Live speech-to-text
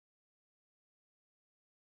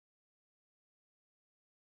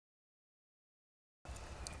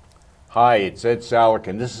Hi, it's Ed Salick,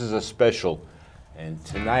 and this is a special. And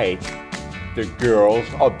tonight, the girls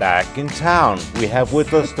are back in town. We have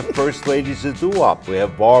with us the first ladies of DooWop. We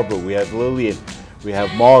have Barbara, we have Lillian, we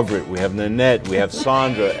have Margaret, we have Nanette, we have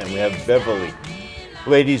Sandra, and we have Beverly.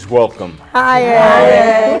 Ladies, welcome. Hi,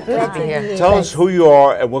 Ed. Glad to be here. Tell us who you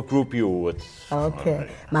are and what group you were with.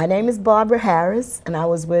 Okay. My name is Barbara Harris, and I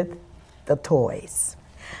was with the Toys.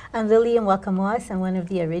 I'm Lillian Wakamoss. I'm one of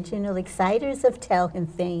the original exciters of Tell Him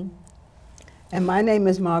fame. And my name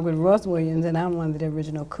is Margaret Ross Williams, and I'm one of the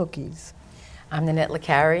original Cookies. I'm Nanette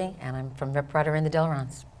LeCarry, and I'm from Rip Rudder and the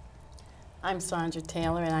Delrons. I'm Sandra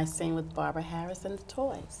Taylor, and I sing with Barbara Harris and the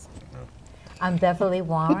Toys. I'm Beverly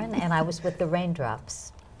Warren, and I was with the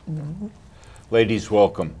Raindrops. Mm-hmm. Ladies,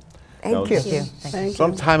 welcome. Thank you. Thank you.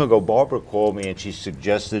 Some time ago, Barbara called me and she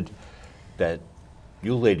suggested that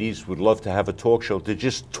you ladies would love to have a talk show to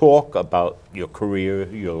just talk about your career,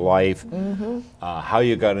 your life, how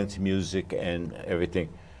you got into music and everything.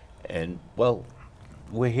 And, well,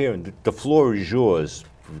 we're here, and the floor is yours.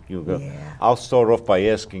 You go. Yeah. I'll start off by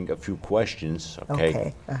asking a few questions,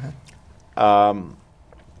 okay?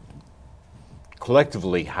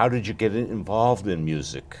 Collectively, how did you get involved in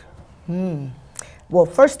music? Well,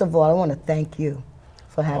 first of all, I want to thank you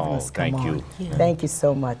for having us come thank on. you. Thank you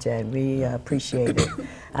so much, Ed. We appreciate it.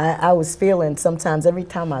 I was feeling sometimes every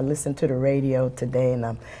time I listen to the radio today, and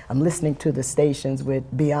I'm listening to the stations with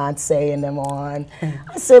Beyonce and them on,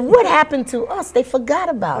 I said, what happened to us? They forgot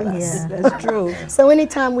about us. Yeah, that's true. So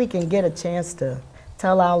anytime we can get a chance to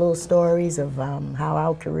tell our little stories of how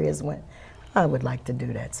our careers went, I would like to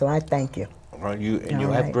do that. So I thank you. Well, you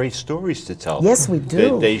All have right. great stories to tell. Yes, we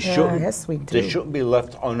do. They Yeah, shouldn't, yes, we They do. shouldn't be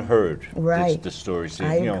left unheard. Right. The stories.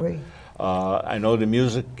 I agree. I know the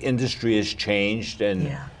music industry has changed, and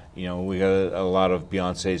Yeah. you know we got a lot of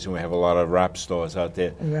Beyoncés and we have a lot of rap stars out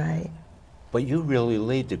there. Right. But you really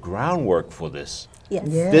laid the groundwork for this. Yes.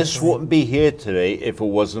 Yes. This wouldn't be here today if it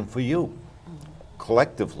wasn't for you,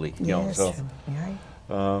 collectively. You know, Yes, so.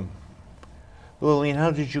 right. Lillian,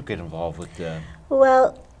 how did you get involved with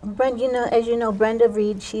Well, as you know, Brenda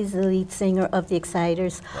Reed, she's the lead singer of the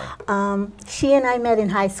Exciters. She and I met in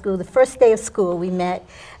high school. The first day of school we met,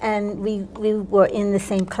 and we were in the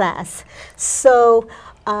same class. So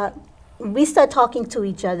we started talking to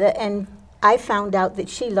each other, and I found out that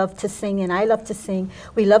she loved to sing and I loved to sing.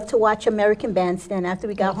 We loved to watch American Bandstand after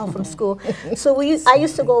we got home from school. So I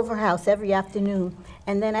used to go over her house every afternoon.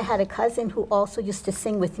 And then I had a cousin who also used to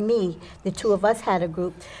sing with me. The two of us had a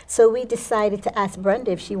group. So we decided to ask Brenda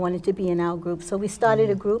if she wanted to be in our group. So we started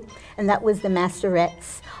a group, and that was the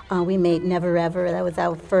Masterettes. We made Never Ever. That was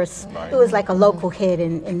our first. It was like a local hit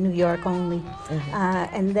in New York only.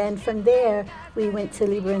 And then from there, we went to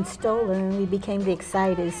Lieber and Stoller, and we became the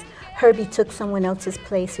Exciters. Herbie took someone else's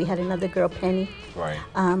place. We had another girl, Penny. Right.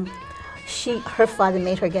 Her father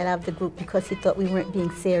made her get out of the group because he thought we weren't being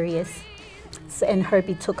serious. So, and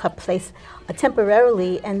Herbie took her place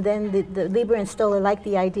temporarily, and then the Lieber and Stoller liked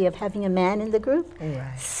the idea of having a man in the group.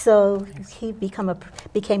 Right. So he became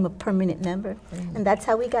a permanent member, and that's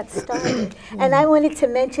how we got started. And I wanted to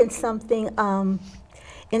mention something.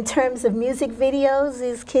 In terms of music videos,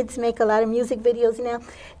 these kids make a lot of music videos now.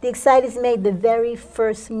 The Exciters made the very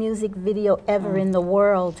first music video ever in the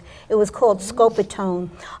world. It was called Scopatone.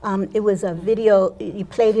 It was a video, you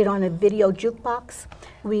played it on a video jukebox.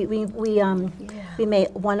 We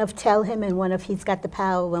made one of Tell Him and one of He's Got the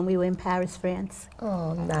Power when we were in Paris, France.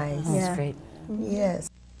 Oh, nice. That's Yeah. great. Yes.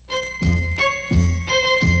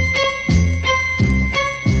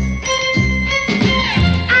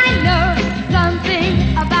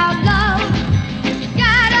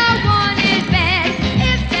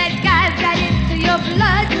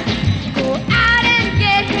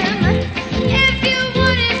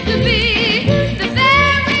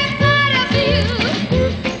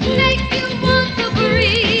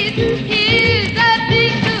 Here's the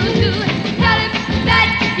thing to do. Tell him that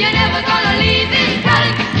you're never gonna leave him. Tell him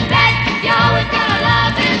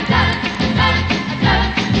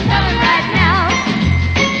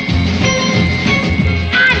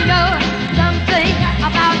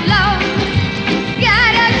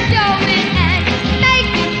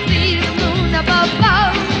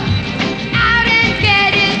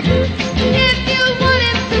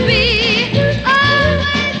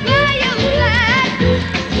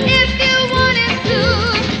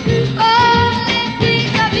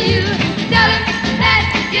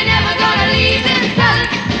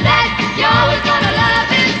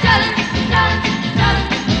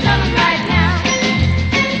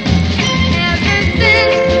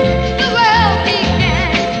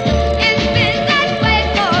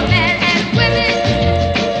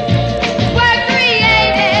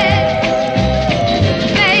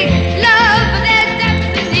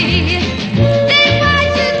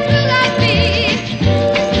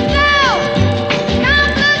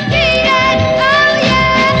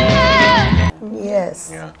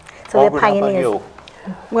So they're Margaret, how about pioneers. you?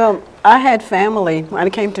 Well, I had family. When I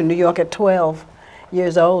came to New York at 12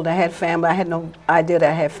 years old, I had family. I had no idea that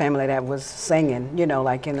I had family that was singing, you know,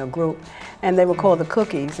 like in a group. And they were called the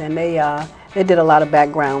Cookies, and they did a lot of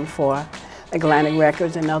background for Atlantic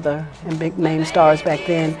Records and other and big name stars back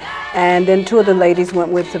then. And then two of the ladies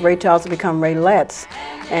went with Ray Charles to become Raylettes.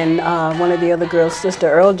 And one of the other girls, Sister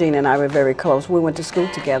Earl Jean, and I were very close. We went to school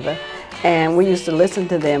together. And we used to listen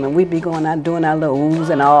to them, and we'd be going out doing our little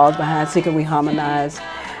oohs and ahs behind Secret We Harmonize.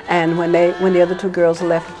 And when the other two girls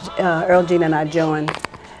left, Earl Jean and I joined.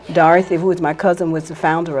 Dorothy, who was my cousin, was the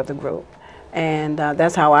founder of the group. And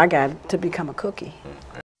that's how I got to become a cookie.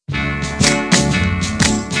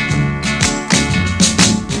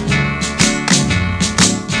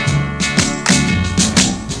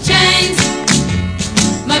 Chains,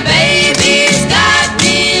 my baby's got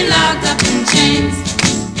me locked up in chains.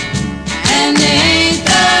 And they ain't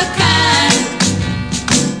the kind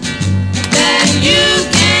that you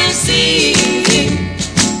can see.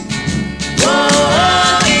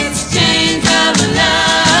 Whoa, it's chains of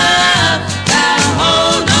love got a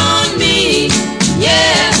hold on me,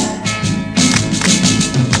 yeah.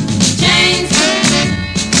 Chains,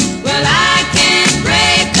 well I can't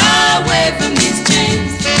break away from these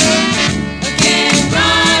chains. I can't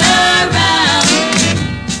run around,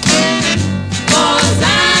 'cause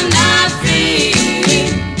I'm not free.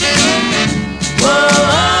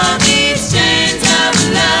 Whoa, these chains of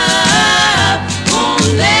love won't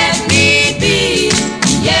let me be,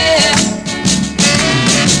 yeah.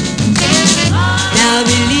 Now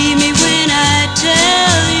believe me when I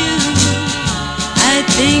tell you, I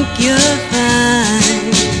think you're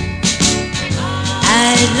fine.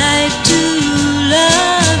 I'd like to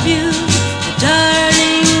love you, but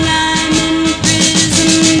darling, I'm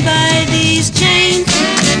imprisoned by these chains.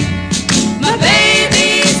 My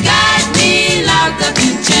baby's got me locked up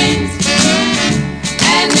in chains,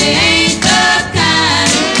 and they ain't the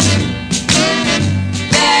kind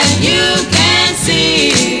that you can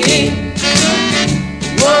see.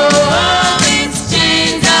 Whoa, it's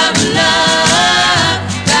chains of love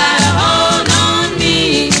got a hold on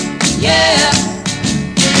me, yeah.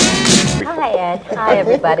 Hi, Ed. Hi,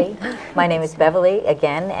 everybody. My name is Beverly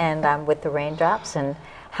again, and I'm with the Raindrops. And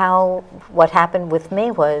what happened with me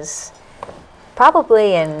was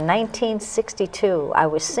probably in 1962, I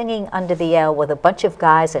was singing Under the L with a bunch of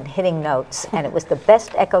guys and hitting notes, and it was the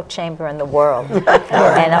best echo chamber in the world.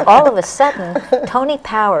 And all of a sudden, Tony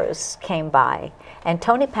Powers came by. And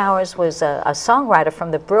Tony Powers was a songwriter from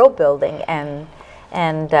the Brill Building and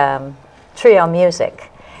Trio Music.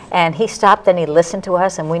 And he stopped and he listened to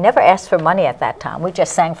us, and we never asked for money at that time. We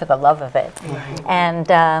just sang for the love of it. And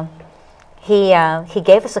he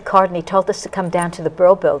gave us a card, and he told us to come down to the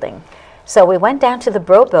Brill Building. So we went down to the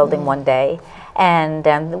Brill Building one day, and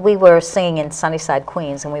we were singing in Sunnyside,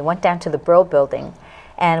 Queens, and we went down to the Brill Building,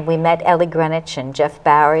 and we met Ellie Greenwich and Jeff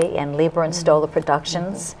Barry and Lieber and Stoller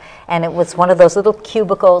Productions. And it was one of those little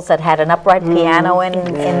cubicles that had an upright piano in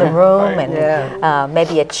the room, and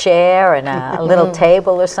maybe a chair and a little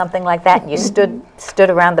table or something like that. And you stood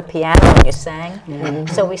around the piano and you sang.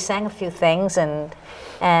 So we sang a few things, and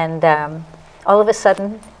all of a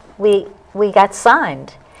sudden we got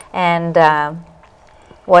signed. And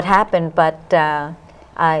what happened, but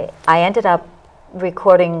I ended up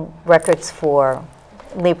recording records for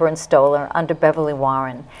Lieber and Stoller under Beverly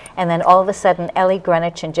Warren. And then all of a sudden, Ellie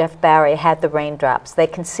Greenwich and Jeff Barry had the Raindrops. They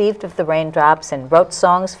conceived of the Raindrops and wrote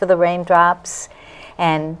songs for the Raindrops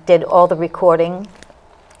and did all the recording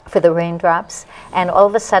for the Raindrops. And all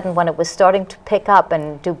of a sudden, when it was starting to pick up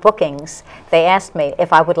and do bookings, they asked me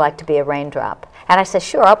if I would like to be a Raindrop. And I said,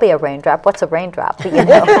 sure, I'll be a raindrop. What's a raindrop? You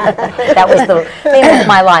know, that was the theme of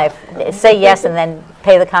my life. Say yes and then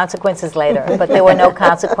pay the consequences later. But there were no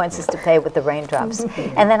consequences to pay with the Raindrops.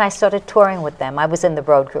 And then I started touring with them. I was in the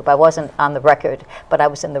road group. I wasn't on the record, but I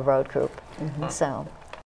was in the road group. So.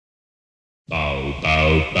 Bow,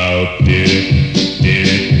 bow, bow, did it, did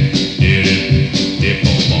it, did it, did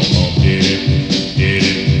boom, boom, boom, did it, did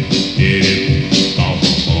it, did it, boom,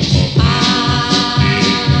 boom, boom, boom.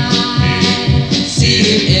 See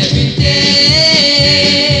him every day.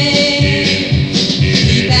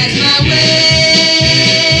 He passed my way.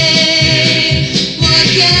 What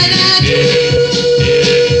can I do?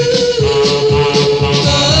 Oh,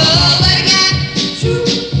 what a guy.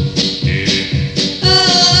 Oh,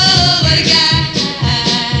 what a guy.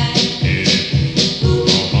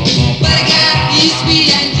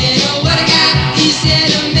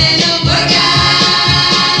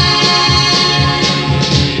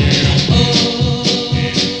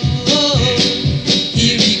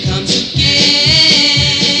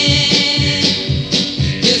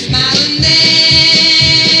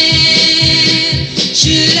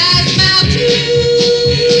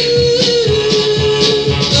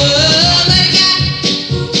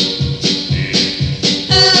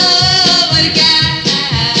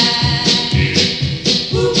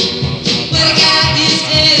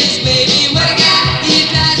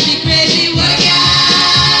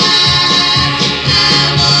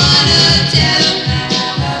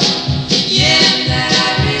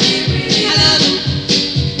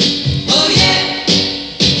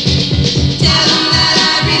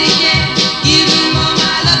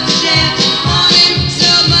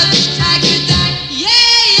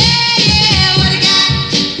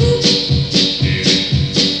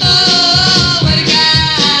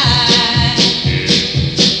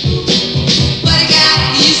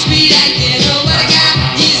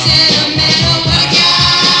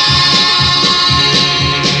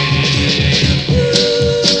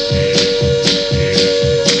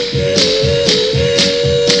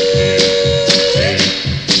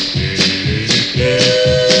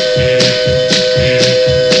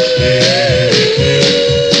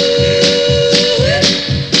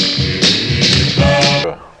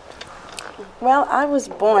 Well, I was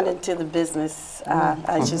born into the business,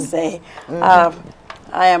 I should say. I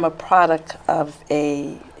am a product of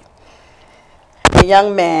a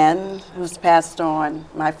young man who's passed on.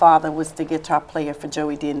 My father was the guitar player for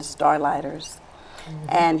Joey D and the Starlighters.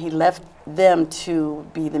 And he left them to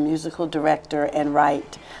be the musical director and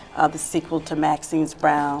write the sequel to Maxine's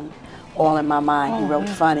Brown, All in My Mind. He wrote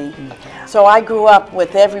Funny. So I grew up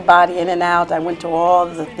with everybody in and out. I went to all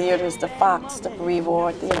the theaters, the Fox, the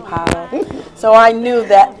Brevoort, the Apollo. So I knew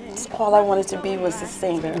that all I wanted to be was a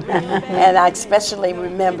singer. And I especially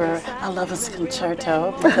remember A Lover's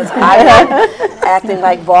Concerto because I was acting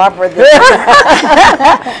like Barbara then.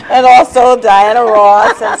 And also Diana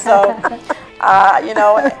Ross. And so, you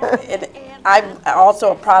know, I'm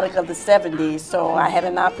also a product of the 70s, so I had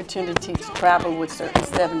an opportunity to travel with certain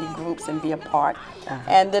 70 groups and be a part.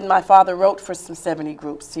 And then my father wrote for some 70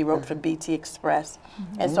 groups. He wrote for BT Express.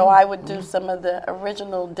 And so I would do some of the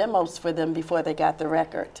original demos for them before they got the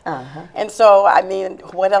record. And so, I mean,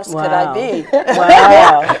 what else could I be?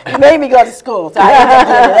 He made me go to school. So I ended up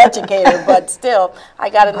being an educator, but still, I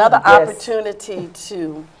got another opportunity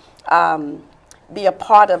to be a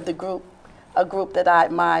part of the group, a group that I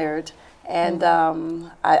admired. And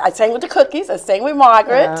I sang with the Cookies, I sang with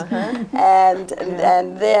Margaret, and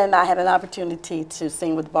then I had an opportunity to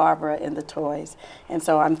sing with Barbara in the Toys. And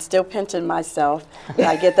so I'm still pinching myself.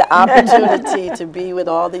 I get the opportunity to be with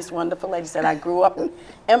all these wonderful ladies that I grew up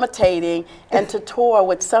imitating and to tour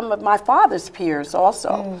with some of my father's peers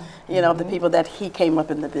also, you know, the people that he came up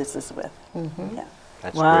in the business with. Yeah.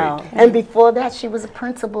 That's great. And before that, she was a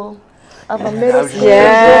principal of a middle school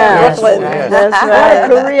Yeah. in Brooklyn. That's What right. a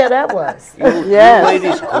career that was. You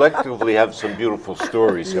ladies collectively have some beautiful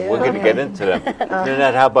stories, and we're going to get into them.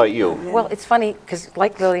 Nanette, how about you? Well, it's funny because,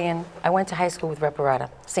 like Lillian, I went to high school with Reparata,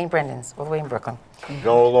 St. Brendan's, all the way in Brooklyn.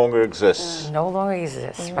 No longer exists. No longer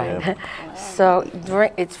exists, right? So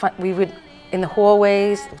it's fun. We would, in the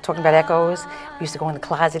hallways, talking about echoes, we used to go in the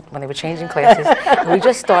closet when they were changing classes. And we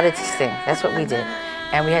just started to sing. That's what we did.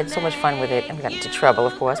 And we had so much fun with it. And we got into trouble,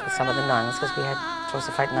 of course, with some of the nuns because we had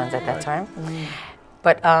Josephite nuns at that time.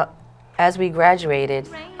 But as we graduated,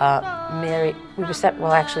 Mary, we were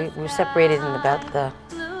separated in about the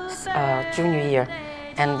junior year.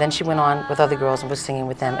 And then she went on with other girls and was singing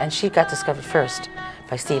with them. And she got discovered first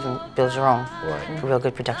by Steve and Bill Jerome for Real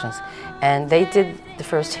Good Productions. And they did the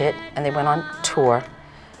first hit, and they went on tour.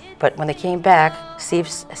 But when they came back, Steve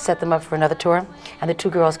set them up for another tour, and the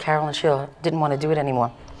two girls, Carol and Sheila, didn't want to do it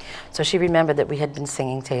anymore. So she remembered that we had been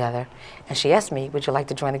singing together, and she asked me, would you like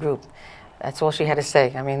to join the group? That's all she had to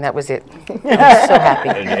say. I mean, that was it. I was so happy.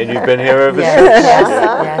 And you've been here ever Yes, since?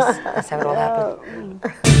 yes, that's how it all happened.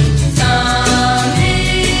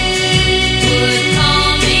 Would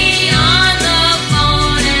call me on the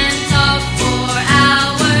phone and talk for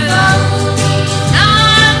hours.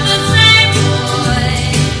 Not the same boy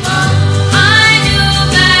I knew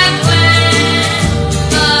back when,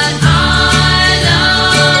 but I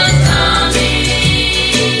love Tommy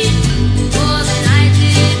more than I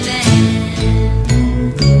did then.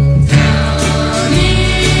 Tommy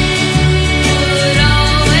would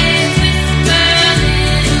always whisper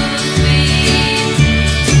little sweet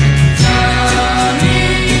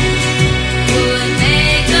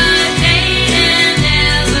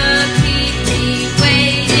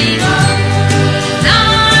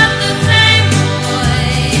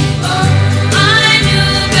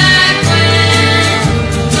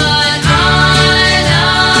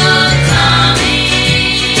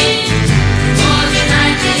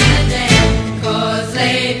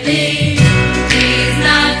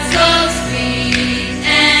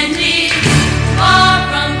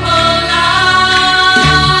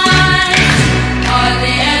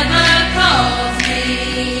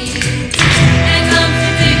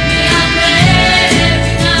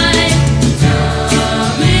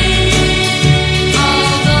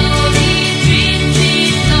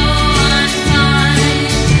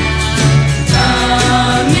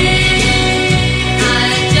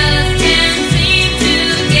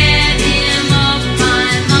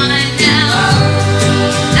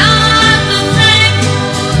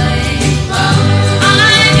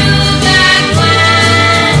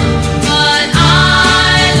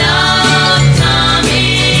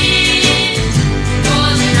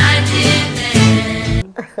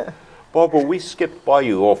Barbara, we skipped by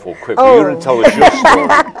you awful quick. Oh. You didn't tell us your story.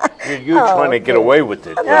 You're trying to get away with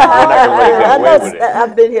it. We're not going to let you get away with it.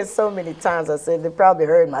 I've been here so many times. I said they probably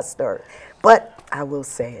heard my story, but I will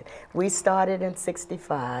say it. We started in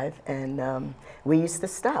 '65, and we used to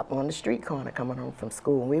stop on the street corner coming home from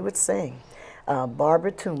school, and we would sing.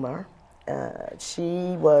 Barbara Toomer,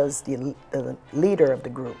 she was the leader of the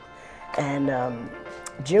group, and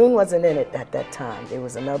June wasn't in it at that time. There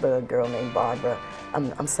was another girl named Barbara,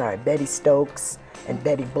 I'm sorry, Betty Stokes and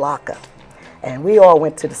Betty Blocker. And we all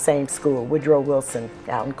went to the same school, Woodrow Wilson,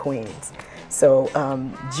 out in Queens. So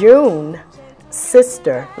June's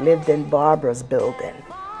sister lived in Barbara's building,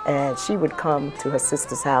 and she would come to her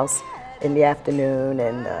sister's house in the afternoon,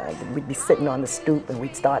 and we'd be sitting on the stoop, and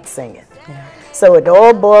we'd start singing. Yeah. So it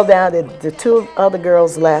all boiled down to the two other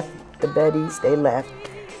girls left, the Bettys, they left,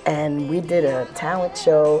 and we did a talent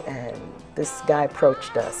show, and this guy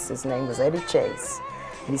approached us. His name was Eddie Chase.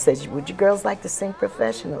 And he said, would you girls like to sing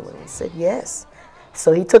professionally? We said, yes.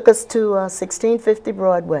 So he took us to 1650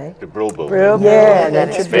 Broadway. The Brill Building. Yeah, and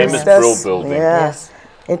introduced famous us. Brill Building. Yeah. Yes.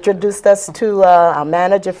 Introduced us to our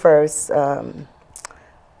manager first. Can't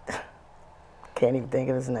even think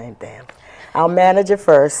of his name, damn. Our manager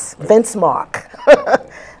first, Vince Mark.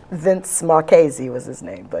 Vince Marchese was his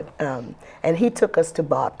name, but and he took us to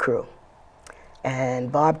Bob Crew.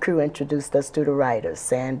 And Bob Crew introduced us to the writers,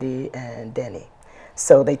 Sandy and Denny.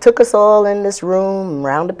 So they took us all in this room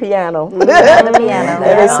around the piano. Around the piano.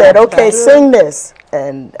 And they said, okay, sing this.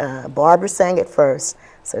 And Barbara sang it first.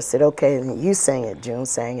 So I said, okay, then you sing it. June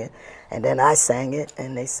sang it. And then I sang it.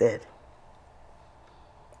 And they said,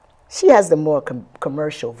 she has the more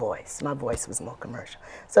commercial voice. My voice was more commercial.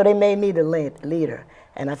 So they made me the leader.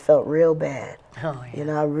 And I felt real bad. Oh, yeah. You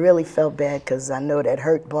know, I really felt bad because I know that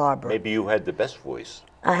hurt Barbara. Maybe you had the best voice.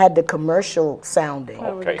 I had the commercial sounding,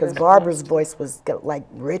 because Barbara's voice was like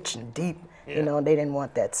rich and deep, you know, and they didn't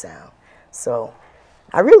want that sound. So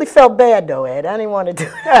I really felt bad though, Ed. I didn't want to do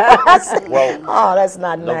it. I said, well, oh, that's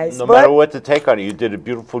not nice. No matter what to take on it, you did a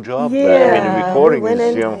beautiful job. Yeah, I mean, the recording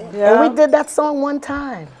is, you know. And we did that song one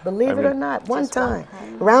time, believe it or not, one time.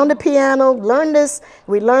 Around the piano, learned this,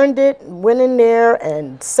 we learned it, went in there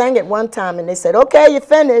and sang it one time, and they said, okay, you're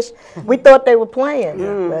finished. We thought they were playing,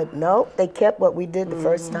 but no, they kept what we did the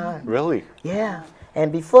first time. Really? Yeah.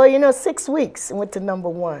 And before, you know, 6 weeks, it went to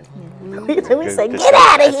 #1. We say, get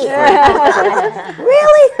out of here.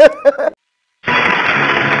 Really?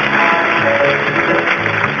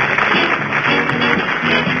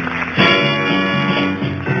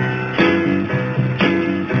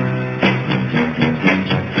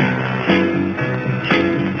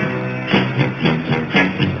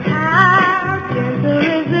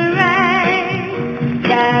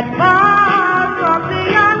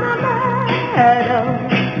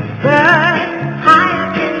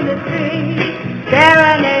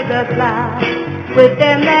 With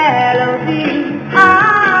their melody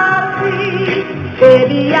of sweet,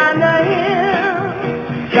 baby on the hill,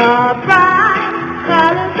 the bright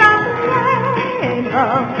colors of the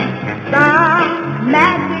rainbow, some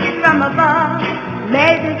magic from above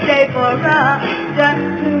made it safe for us just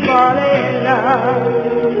to fall in love.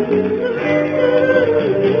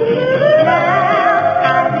 Now I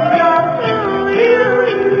belong to you,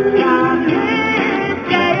 from this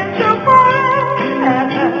day until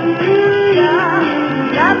forever.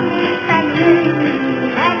 Love me and me,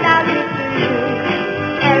 and I'll give to you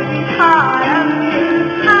every part of you.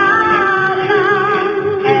 How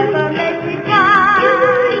long ever make me cry?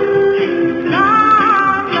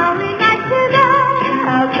 Long, lonely nights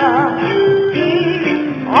without love.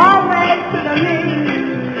 Keep always to the me,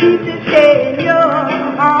 keep to stay in your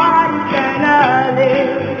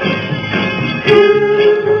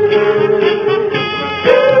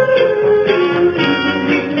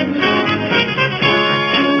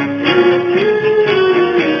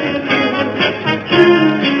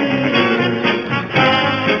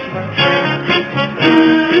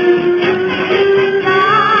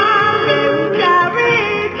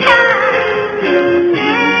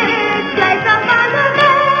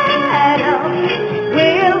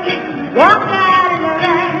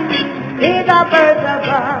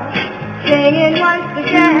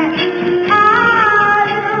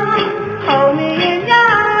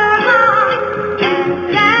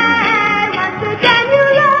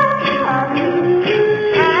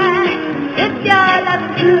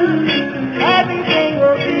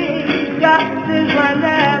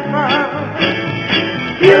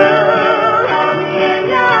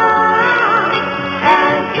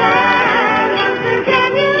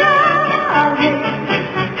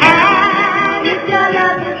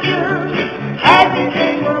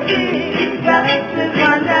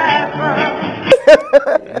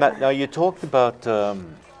Now you talked about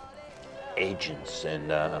agents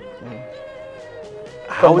and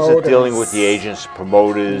how is it dealing with the agents,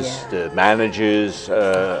 promoters, the managers?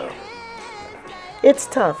 It's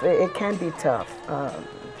tough. It can be tough.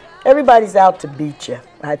 Everybody's out to beat you,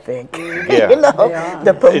 I think. Yeah. You know,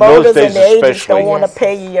 the promoters and the agents don't want to Yes.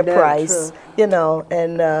 pay you your That's price. true. You know,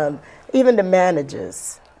 and even the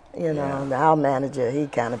managers. You know, our manager,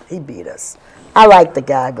 he beat us. I like the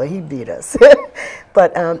guy, but he beat us.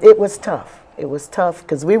 But it was tough. It was tough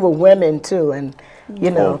because we were women too, and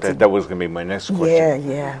you know. That was going to be my next question. Yeah,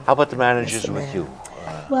 yeah. How about the managers with you?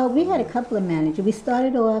 Well, we had a couple of managers. We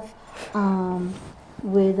started off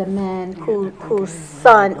with a man whose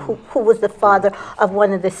son, who was the father of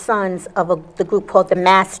one of the sons of the group called the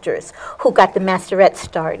Masters, who got the Masterettes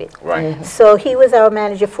started. Right. So he was our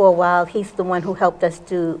manager for a while. He's the one who helped us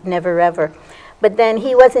do Never Ever. But then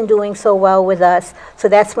he wasn't doing so well with us, so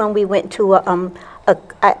that's when we went to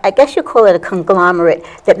I guess you call it a conglomerate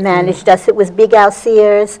that managed us. It was Big Al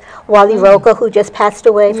Sears, Wally Roker, who just passed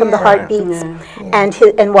away from the Heartbeats,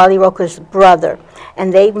 and Wally Roker's brother.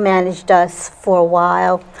 And they managed us for a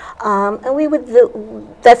while. And we would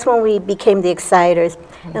that's when we became the Exciters.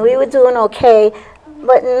 And we were doing okay,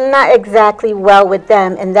 but not exactly well with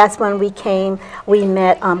them. And that's when we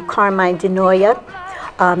met Carmine DeNoia,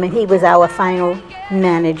 and he was our final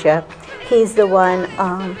manager. He's the one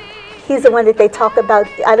that they talk about.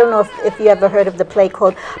 I don't know if you ever heard of the play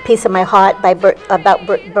called Piece of My Heart about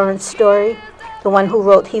Burt Burns' story. The one who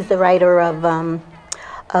wrote, he's the writer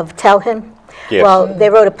of Tell Him. Yes. Well, they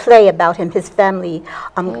wrote a play about him. His family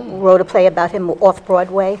wrote a play about him off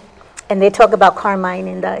Broadway. And they talk about Carmine,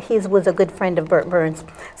 and he was a good friend of Burt Burns.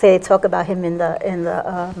 So they talk about him in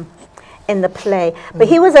the play. But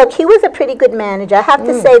he was a pretty good manager. I have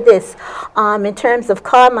to say this, in terms of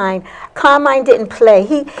Carmine didn't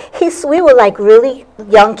play. We were like really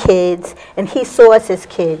young kids, and he saw us as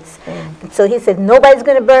kids. And so he said, nobody's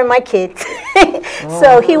going to burn my kids.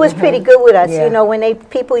 So he was pretty good with us. Yeah. You know, when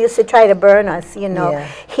people used to try to burn us, you know,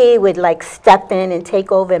 he would like step in and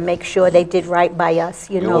take over and make sure they did right by us,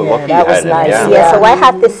 you know. were lucky that you was had him, nice. yeah. Yeah, so I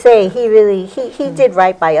have to say, he did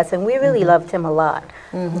right by us, and we really loved him a lot,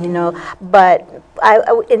 you know. But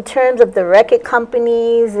in terms of the record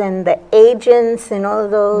companies and the agents and all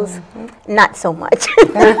of those, not so much.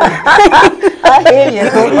 I hear you.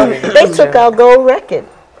 They took our gold record,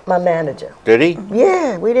 my manager. Did he?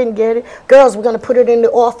 Yeah, we didn't get it. Girls, we're going to put it in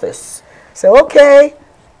the office. So, okay.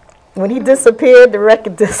 When he disappeared, the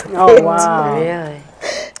record disappeared. Oh, wow. Really? I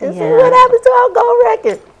said, what happened to our gold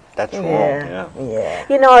record? That's wrong, yeah. Yeah.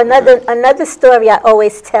 You know, another story I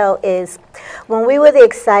always tell is when we were the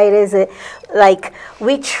Exciters, like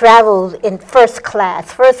we traveled in first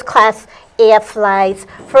class air flights,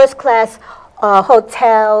 first class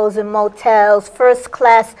hotels and motels, first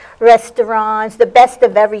class restaurants, the best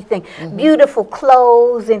of everything, beautiful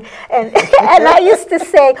clothes, and I used to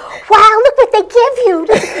say, wow, look what they give you.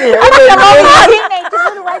 I'm like a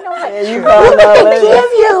teenager, what do I know? Look what they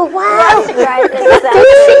give you, wow. They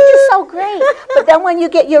treat you so great. But then when you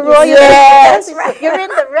get your royalty, you're in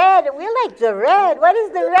the red, and we're like, the red? What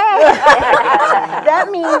is the red?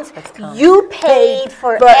 That means you paid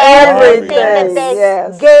for everything that they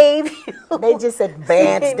gave you. They just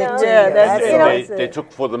advanced it to you. that's it. They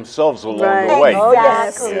took for themselves along Right. the way.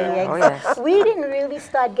 Exactly. Oh, yes. We didn't really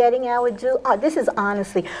start getting our due. This is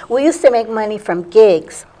honestly, we used to make money from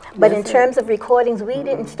gigs. But in terms of recordings, we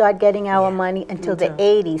didn't start getting our money until the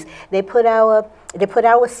 80s. They put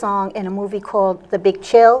our song in a movie called The Big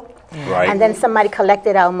Chill. Right. And then somebody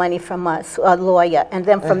collected our money from us, a lawyer. And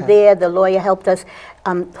then from there, the lawyer helped us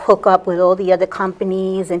hook up with all the other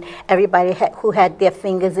companies and everybody who had their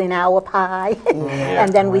fingers in our pie.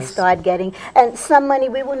 And then we started getting, and some money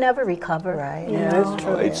we will never recover. Right. You Yeah, know? that's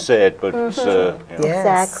true. It's sad, but it's, you know, Yes.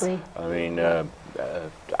 Exactly. I mean,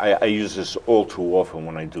 I use this all too often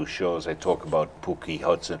when I do shows. I talk about Pookie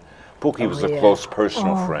Hudson. Pookie was a close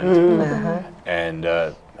personal friend. And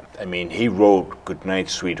I mean, he wrote Goodnight,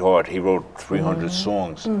 Sweetheart. He wrote 300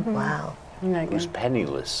 songs. Wow. He was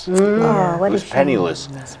penniless. Oh, what He a was shame. penniless.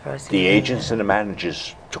 surprised The agents and the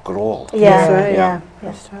managers took it all. Yeah, right. yeah.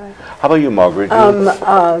 That's right. How about you, Margaret?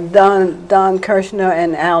 Don Kirshner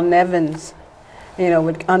and Al Nevins, you know,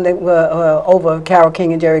 were over Carole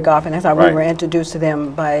King and Jerry Goffin. That's how Right. we were introduced to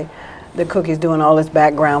them by the Cookies doing all this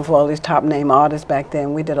background for all these top name artists back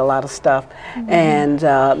then. We did a lot of stuff. And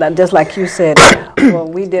just like you said, well,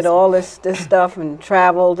 we did all this stuff and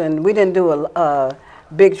traveled, and we didn't do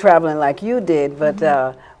big traveling like you did,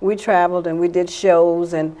 but we traveled and we did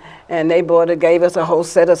shows, and they gave us a whole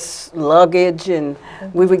set of luggage, and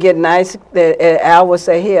we would get nice. Al would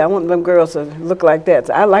say, "Here, I want them girls to look like that."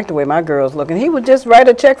 So I like the way my girls look, and he would just write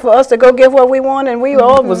a check for us to go get what we want, and we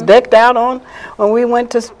all was decked out on when we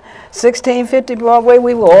went to 1650 Broadway.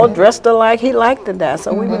 We were all dressed alike. He liked that,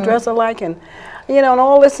 so we would dress alike, and and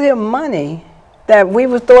all this here money that we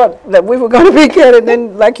thought that we were going to be getting.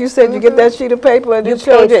 Then, like you said, you get that sheet of paper and it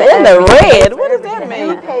showed you in the red. What does that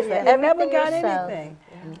mean? And never got anything.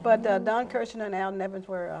 But Don Kirshner and Al Nevins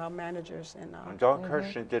were our managers. And Don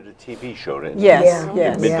Kirshner did a TV show, didn't he?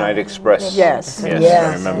 Yes. Midnight Express. Yes.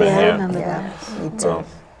 I remember him. I remember that. Me too.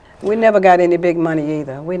 We never got any big money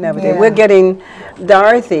either. We never did. We're getting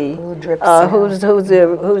Dorothy,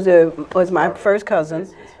 was my first cousin.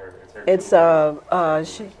 It's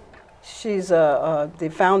she's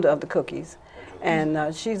the founder of the cookies,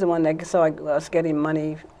 and she's the one that saw us getting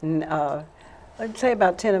money. I'd say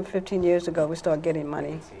about 10 or 15 years ago, we started getting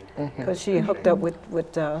money because she hooked up with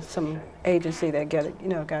some agency that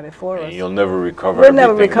got it for us. And you'll never recover. We'll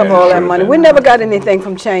never recover all that money. We never got anything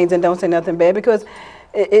from Chains, and don't say nothing bad, because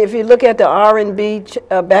if you look at the R&B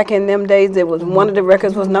back in them days, it was one of the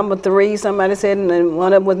records was number 3. Somebody said, and then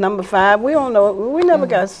one of them was number 5. We don't know. We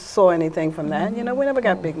never saw anything from that. We never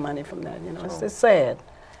got big money from that. It's sad.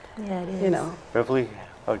 Yeah, it is. Beverly,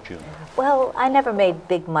 how'd you? Well, I never made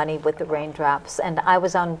big money with the Raindrops, and I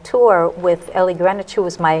was on tour with Ellie Greenwich, who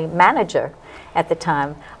was my manager at the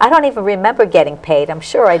time. I don't even remember getting paid. I'm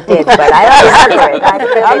sure I did, but I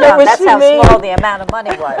don't remember it. That's how small the amount of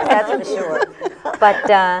money was, that's for sure.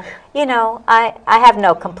 But, I have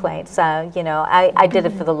no complaints. I did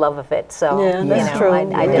it for the love of it, so, that's true. I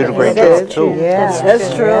You did did a it great for job, too.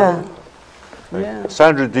 That's true. Yeah.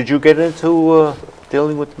 Sandra, did you get into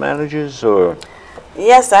dealing with managers, or?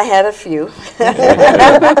 Yes, I had a few.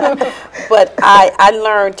 But I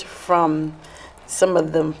learned from some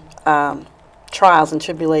of the trials and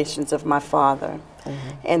tribulations of my father.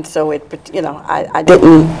 And so I didn't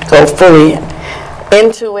go fully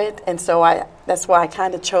into it, and so that's why I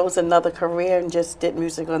kind of chose another career and just did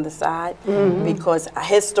music on the side, because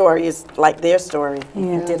his story is like their story.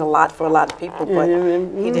 He did a lot for a lot of people, but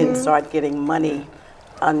he didn't start getting money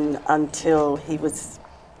until he was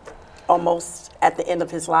almost at the end of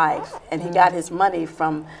his life, and he got his money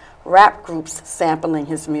from rap groups sampling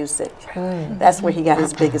his music. That's where he got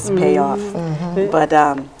his biggest payoff. But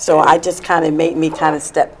so I just kind of made me kind of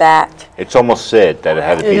step back. It's almost sad that it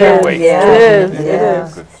had to be that way. It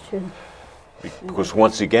is. It's true. Because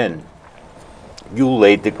once again, you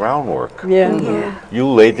laid the groundwork. You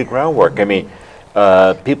laid the groundwork. I mean,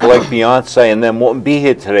 people like Beyonce and them wouldn't be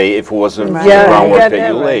here today if it wasn't for the groundwork that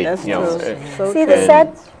you laid. That's true. See, the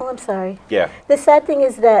sad, I'm sorry. Yeah. The sad thing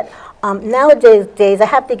is that nowadays, I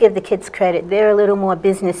have to give the kids credit. They're a little more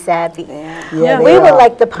business savvy. We were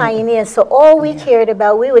like the pioneers, so all we cared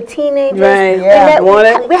about, we were teenagers.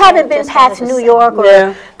 We haven't been past New York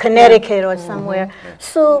or Connecticut or somewhere.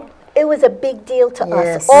 So it was a big deal to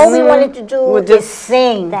us. All we wanted to do was just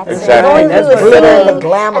sing. Exactly. That's the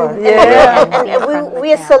glamour. And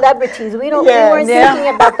we are celebrities. We weren't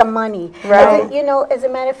thinking about the money. Right. As a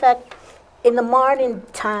matter of fact, in the modern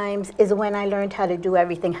times is when I learned how to do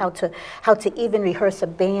everything, how to even rehearse a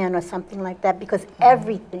band or something like that, because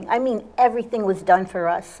everything was done for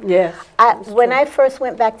us. When I first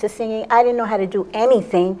went back to singing, I didn't know how to do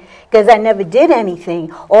anything because I never did anything.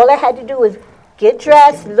 All I had to do was get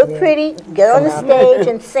dressed, look pretty, get on the stage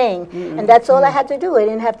and sing. And that's all I had to do. I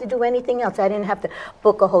didn't have to do anything else. I didn't have to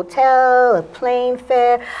book a hotel, a plane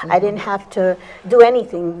fare. I didn't have to do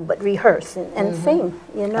anything but rehearse and sing,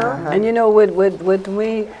 And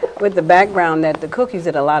with the background that the Cookies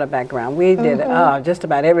did a lot of background. We did just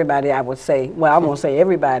about everybody, I would say. Well, I won't say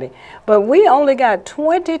everybody. But we only got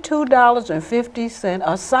 $22.50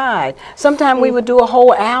 aside. Sometimes we would do a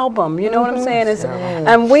whole album, you know what I'm saying?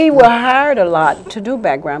 And we were hired a lot to do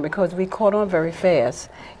background because we caught on very fast.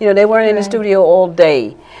 They weren't in the studio all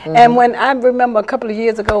day. And when I remember a couple of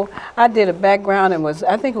years ago, I did a background and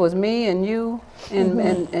I think it was me and you and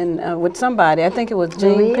with somebody. I think it was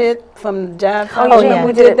Gene Pitt from Jive.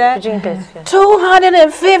 We did that. Gene Pitt.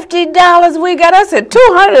 $250 we got. I said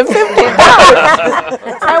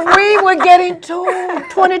 $250, and we were getting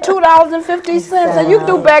 $22.50. And you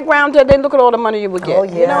do background till they look at all the money you would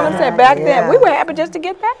get. You know what I'm saying? Back then, we were happy just to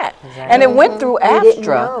get that, and it went through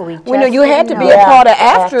Astra. You had to be a part of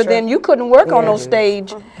Astra. Then you couldn't work on those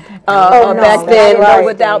stage. Back then,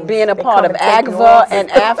 without being a part of AGVA and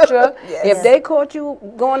AFTRA, if they caught you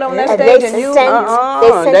going on that stage and you, they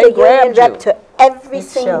sent the union rep to every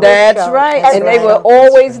single That's show. right. Every And they were show.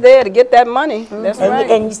 always there to get that money. That's right.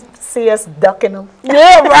 And you see us ducking them.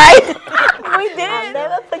 Yeah, right. We did. I'll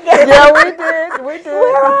never forget. Yeah, we did. We did.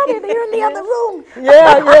 Where are they? They're in the other room.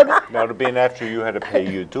 Yeah. Now, to be an actor, you had to pay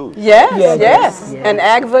your dues. Yes, Yeah, yes. yeah. And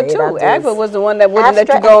Agva Paid our too. dues. Agva was the one that wouldn't let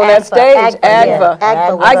Astra you go on and that stage. Agva. Agva.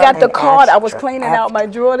 Agva was I got the and card. I was Astra. cleaning out my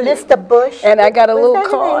drawer. Mr. Bush. And I got a Was little that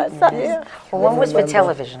his card. name? Something. Yeah. Well, one was for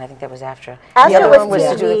television. I think that was after. Astra The other was one was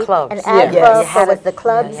to do the TV, clubs. and Yeah. Agva Yes. was the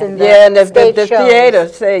clubs and the Yeah, and the stage shows. theater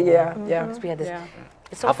say, yeah. We had this.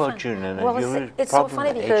 It's so How fun. about you, Nana? Well, You're it's so probably funny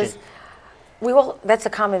an because agent. we all, that's a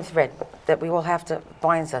common thread that we all have to,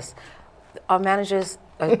 binds us. Our managers,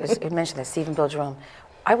 I mentioned that, Steve and Bill Jerome,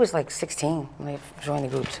 I was like 16 when I joined the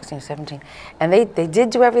group, 16 or 17. And they did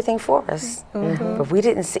do everything for us, but we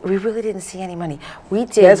really didn't see any money. We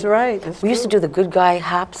did. That's right. That's we used to do the good guy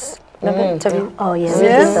hops. Remember? Oh, yeah. We we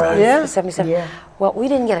did did those, those. Yeah. 77. Yeah. Well, we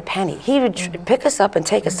didn't get a penny. He would pick us up and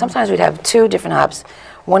take us. Sometimes we'd have 2 different hops,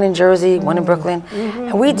 one in Jersey, one in Brooklyn.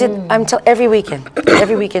 And we did until every weekend.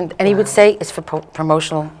 And he would say it's for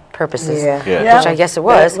promotional purposes, Yeah. Yeah. which I guess it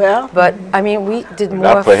was. Well. But I mean, we did more.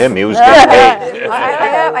 Not for him. He was getting paid.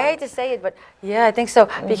 I hate to say it, but yeah, I think so.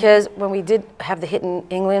 Because when we did have the hit in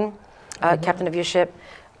England, Captain of Your Ship,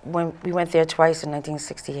 when we went there twice in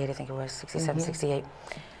 1968, I think it was, 67, 68,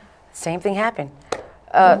 same thing happened.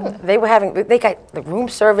 They got the room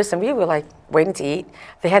service, and we were like waiting to eat.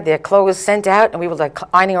 They had their clothes sent out, and we were like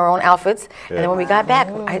ironing our own outfits. And then when we got back,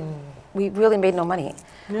 we really made no money.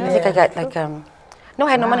 I think I got like, no,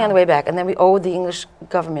 I had no money on the way back, and then we owed the English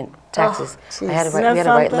government taxes. We had to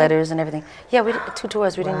write letters and everything. Yeah, we did 2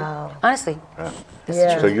 tours. We didn't, honestly. This is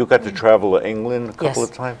Yeah. So true. you got to travel to England a couple Yes.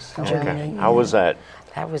 of times? Germany. How was that?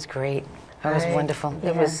 That was great. That was wonderful.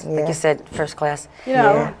 It was, like you said, first class. You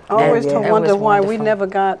know, I always Yeah. It wonder was why we wonderful. never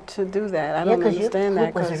got to do that. I Yeah, don't because your understand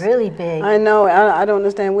that. group was 'cause really big. I know. I don't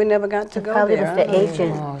understand. We never got to go Probably there. was I the don't know.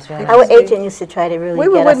 agent. Oh, it was really Our nice. agent used to try to really We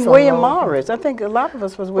were get with us William on loan. Morris. I think a lot of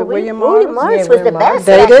us was with Well, William William Morris. Morris Yeah, was the William best.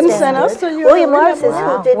 They back didn't then. send us to Europe. William We Morris never is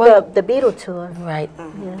went. who did the Beatle tour. Right.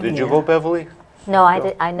 Did you go, Beverly? No, I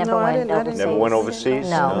never No, I went didn't- I didn't overseas. Never went overseas?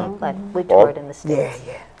 No, but we Bob? toured in the Yeah, States.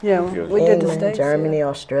 yeah. Yeah, we did the England, States. Germany,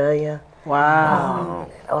 Australia. Wow.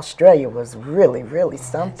 Australia was really, really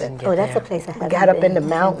something. Oh, that's a place I We haven't got up in the been.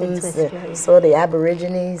 mountains, I've been to Australia. saw the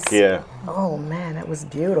Aborigines. Yeah. Oh man, that was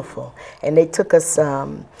beautiful. And they took us,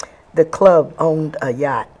 the club owned a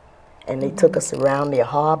yacht, and they took us around their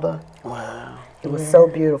harbor. Wow. It was so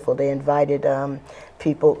beautiful. They invited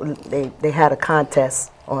people, they had a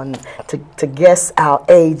contest on to guess our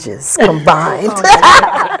ages combined.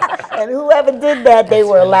 And whoever did that, they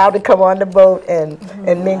were allowed to come on the boat and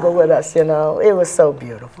mingle with us, you know. It was so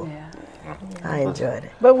beautiful. I enjoyed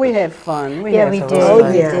it. But we had fun. Yeah, had we some did. fun.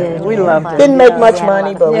 Oh, We yeah. did. We loved it. Didn't make Yeah. much Yeah,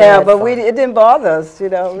 money, but we Yeah, had but fun. it didn't bother us, you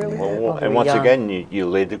know, really. Well, and we once young. again, you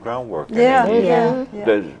laid the groundwork. I Yeah. mean,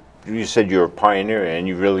 Yeah. you said you're a pioneer, and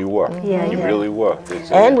you really were. Yeah, You yeah. really were.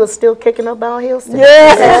 And we're still kicking up our heels today.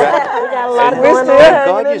 Yeah. We got a lot And going still on. thank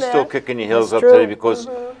hanging God in you're there. still kicking your heels That's up today true. because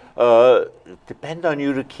it depends on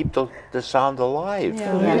you to keep the sound alive.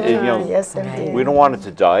 Yeah. You know, Yes, indeed. we don't want it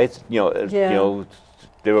to die. It's, Yeah.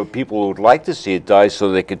 there are people who would like to see it die so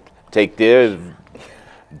they could take their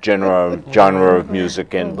genre of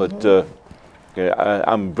music in, but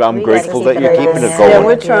I'm grateful that you're keeping it Yeah, going. Yeah,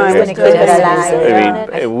 we're trying. We're Yeah. still Yeah.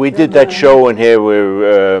 getting I mean, we did that show in here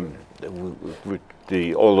where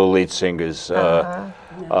all the lead singers.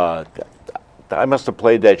 I must have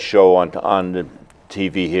played that show on the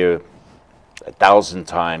TV here 1,000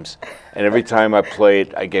 times, and every time I play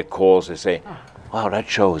it, I get calls. They say, "Wow, that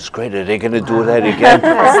show is great. Are they going to do that again?"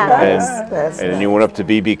 That's and then you went up to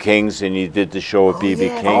BB King's and you did the show with BB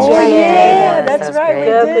King's. Oh, yeah, That's that's right. We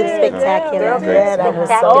Girl did. Group Spectacular. Yeah, that was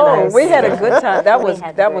so Spectacular. nice. We had a good time. That was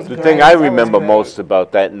had that was The great. thing I That was remember great. most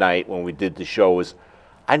about that night when we did the show is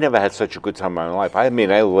I never had such a good time in my life. I mean,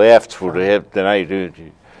 I laughed through the night.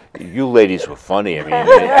 You ladies were funny. I mean,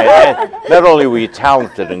 and not only were you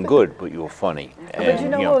talented and good, but you were funny. But you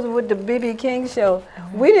know what was with the BB King show?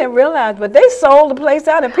 We didn't realize, but they sold the place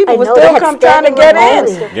out, and people I would know, they still had come trying to standing get in.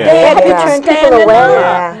 room only. Yeah. They had Yeah. people Turn people standing away. up,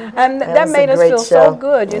 Yeah. and That that was a made us great feel show. so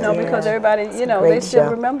good, you know, because everybody, you know, they great still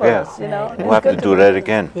show. remember Yeah. us, you know. We'll have to do that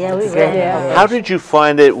again. Yeah, we Yeah. really Yeah. How did you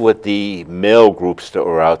find it with the male groups that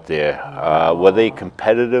were out there? Were they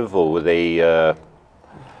competitive or were they?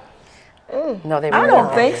 No, they I really don't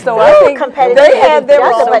are. think so. They I were think competitive they with had each their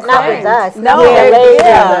other, own but not with thing. us. No, Not with they the ladies,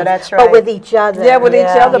 yeah. That's but right. with each other. Yeah, with each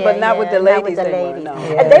Yeah. other, but not with the not ladies. with the they ladies. were,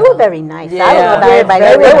 no. And they were very nice. I don't know Yeah. about everybody.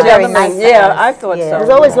 They They were were very gentlemen. nice. to Yeah, us. I thought so. There's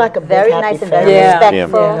always like a big Very happy nice and very family. Yeah.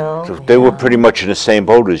 respectful. You know? So they were pretty much in the same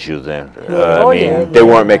boat as you then. Oh, I mean, yeah. they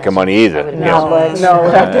weren't making money either. you Not know. much. No, I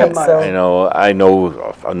not that think much. so. I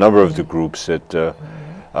know a number of the groups that, you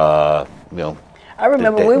know, I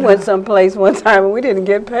remember They- we went someplace one time and we didn't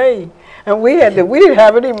get paid, and we didn't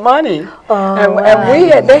have any money, and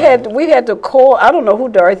we had to call. I don't know who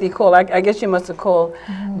Dorothy called. I guess she must have called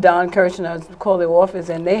Don Kirshner, called the office,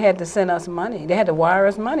 and they had to send us money. They had to wire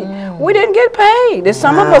us money. We didn't get paid. And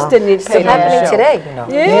some of us didn't get paid. It's happening today, you know.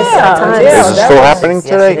 Yeah, sometimes. yeah, is it that still was- happening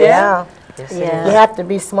today? Yeah. Yes, it Yeah. You have to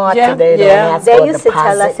be smart Yeah, today though, yeah. and ask They for a used to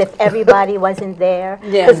tell us deposit. if everybody wasn't there,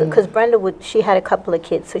 Yeah. because Brenda she had a couple of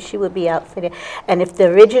kids, so she would be outfitted. And if the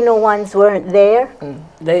original ones weren't there,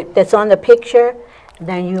 They, that's on the picture,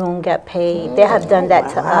 then you don't get paid. They have done that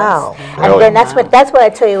to Wow. us. And Really? then that's what I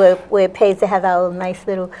tell you where it pays to have our nice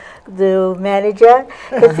little manager,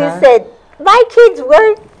 because he said, my kid's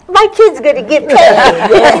gonna get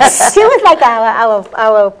paid. She was like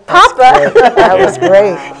our papa. That was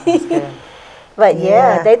great. But yeah,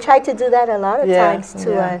 Yeah. they tried to do that a lot of Yeah, times to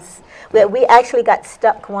yeah. us. We actually got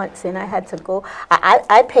stuck once, and I had to go.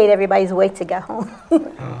 I paid everybody's way to get home.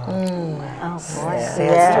 I'll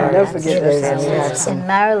Yeah. I'll never forget It that. is. We have some- In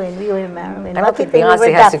Maryland, we were in Maryland. I don't think Lucky thing we Beyonce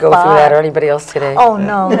weren't has to that go through that, or far. anybody else today. Oh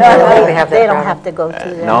no, They have that they don't problem. have to go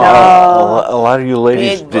through that. No, a lot of you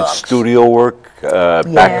ladies did studio work, backup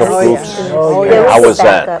Yes. groups. Oh, There How was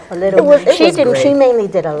backup that? a little. was She didn't. great. She mainly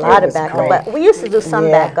did a lot of was backup, great. but we used to do some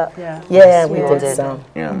Yeah. backup. Yeah. Yeah, we we all did did. some.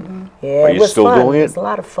 Yeah. Yeah, Are it you was still fun. doing It it? was a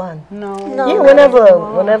lot of fun. No. No, Yeah, not whenever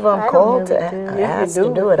anymore. I'm I don't called really to do. ask to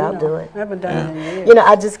do it, I'll do it. I haven't done it in years. You know,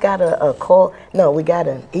 I just got a call. No, we got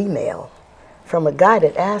an email from a guy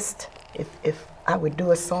that asked if I would do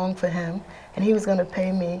a song for him, and he was going to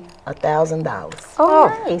pay me $1,000.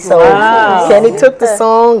 Oh, nice. So Kenny took the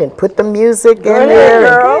song and put the music in there.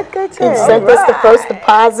 girl. Good, He good. sent us the first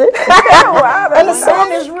deposit. And the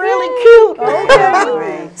song is really cute.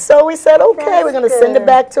 So we said, okay, we're going to send it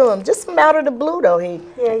back to him. Just from out of the blue, though. He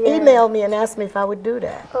Yeah, yeah. emailed me and asked me if I would do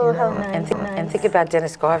that. Oh, how nice. And think about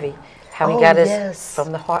Dennis Garvey, how he Oh, got us yes.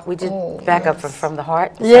 from the heart. We did backup from the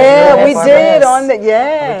heart. Yeah, we Yes. did on the,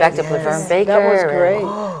 yeah. We backed up Laverne Baker. That was and-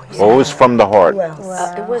 great. What was from the heart? Who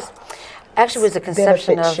else? It was actually it was a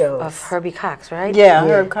conception Benefit shows. of Herbie Cox, right? Yeah,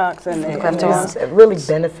 Herb Cox and the Kleptons. It really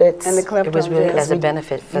benefits. And the It Kleptons. was really yeah. as a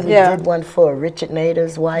benefit for We Yeah. did one for Richard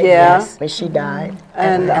Nader's wife Yeah. when she died.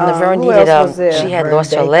 And, and Laverne who needed else was there? she had Vern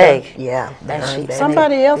lost her Baker. leg. Yeah. And Vern she- Baker.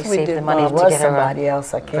 Somebody else They we saved did. the money It to was get her somebody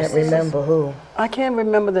else. I can't remember who. I can't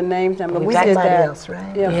remember the names now, but we backed did Somebody that. else,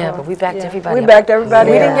 right? Yeah, but we backed everybody. We up. backed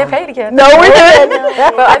everybody. We up. didn't get paid again. No, we didn't.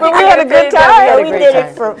 but we had a good time. We We did did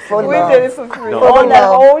it for We love. did it for free. No. On that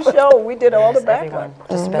love. whole show, we did all the backup. everyone.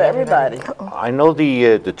 Just For about everybody. I know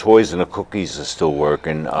the toys and the cookies are still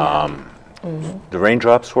working. The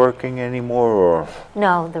raindrops working anymore, or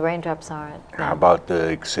No, the raindrops aren't. how about the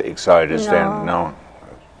exciters then? No.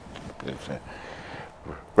 No.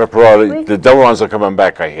 Reparata, the Delrons are coming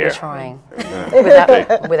back, I hear. We're trying. without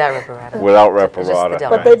Reparata. Without Just the Reparata. Delrons.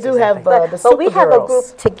 But they do have the But we have a group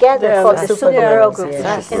Supergirls. together Yeah, called the the Supergirls, Supergirl Group,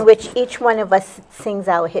 yeah. in which each one of us sings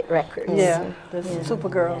our hit records. Yeah, the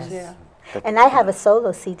Supergirls, yeah. And I have a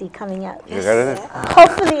solo CD coming out. You got it?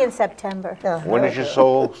 Hopefully in September. When is your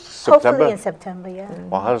solo? Hopefully September? in September, yeah.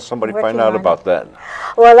 Well, how does somebody Working find out on about that?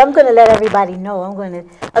 Well, I'm going to let everybody know. I'm going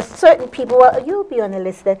to certain people. Well, you'll be on the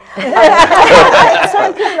list then.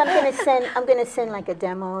 Certain people, I'm going to send like a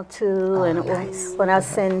demo to, and when I'll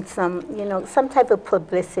send some, some type of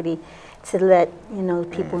publicity to let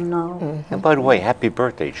people know. And by the way, happy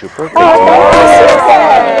birthday! It's your birthday.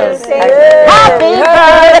 Happy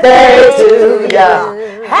birthday to ya.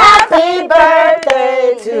 Happy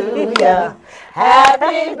birthday to ya.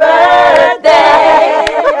 Happy birthday.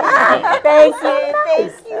 Thank you.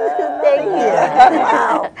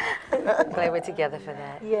 Glad we're together for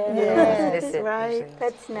that. Yes, That's it, right. actually.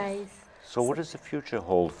 That's nice. So what does the future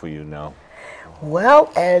hold for you now?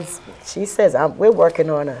 Well, as she says, we're working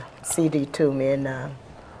on a CD too, me and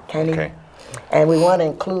Kenny. Okay. And we want to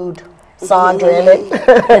include Sandra in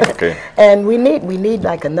it. Okay. And we need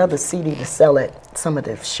like another CD to sell at some of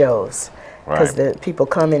the shows. Because Right. the people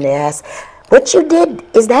come and they ask, what you did,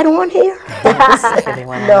 is that on here?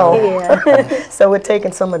 Everyone No. So we're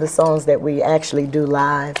taking some of the songs that we actually do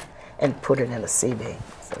live and put it in a CD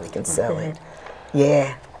so we can sell it.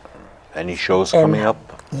 Yeah. Any shows And- coming up?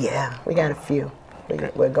 Yeah, we got a few.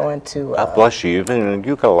 We're going to. God bless you. You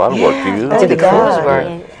got a lot of work to do. Did the cruise work?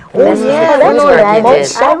 Oh, yeah, cruise work I Malt did.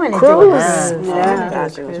 Shop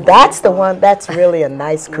cruise. That's the one. That's really a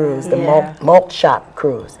nice cruise. The Malt Shop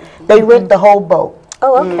cruise. They rent the whole boat.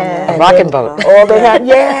 Oh, okay. And Rockin' then boat. All they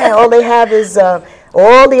have, all they have is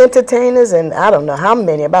all the entertainers, and I don't know how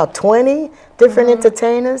many, about 20 different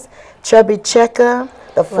entertainers. Chubby Checker,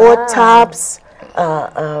 the Four Tops,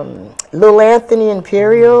 Lil Anthony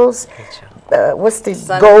Imperials. What's the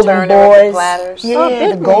Golden Boys?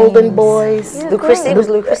 The Golden Boys. Lou Christie, was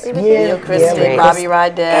Lou Christie with you? Lou Christie, Bobby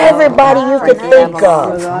Rydell. Everybody you could think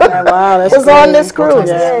of was on this cruise.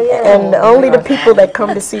 And only the people that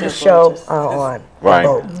come to see the show are on the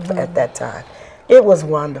boat at that time. It was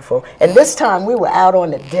wonderful. And this time we were out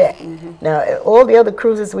on the deck. Now, all the other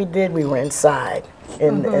cruises we did, we were inside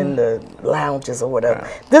in the lounges or whatever.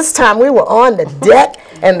 This time we were on the deck,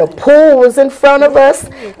 and the pool was in front of us,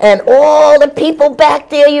 and all the people back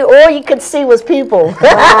there, all you could see was people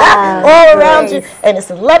all around you. And it's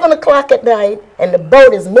 11 o'clock at night, and the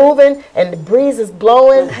boat is moving, and the breeze is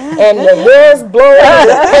blowing, and your hair is blowing, and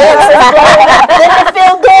your pants is blowing. Didn't it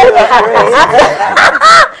feel good?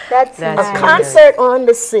 That's a concert on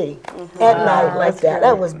the sea at night like that.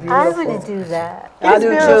 That was beautiful. I want to do that. I do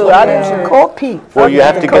too. I do too. Call Pete. Well, you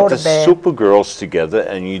have to get the Supergirls together,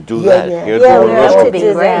 and you do that. You Yeah, do we a have real- to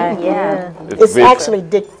do that. Yeah. It's actually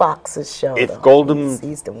Dick Fox's show. If though. Golden,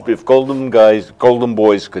 He's the one. if Golden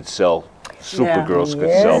Boys could sell, Supergirls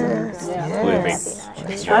could sell. Believe me,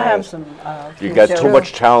 I have some. you got too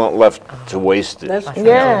much talent left to waste it. That's true.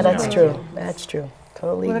 Yeah, that's true. That's true.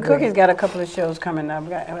 Totally. Well, the agree. Cookies got a couple of shows coming up.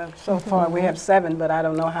 So far, we have 7, but I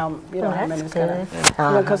don't know how how many it's gonna.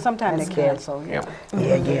 Because sometimes they cancel. Yeah.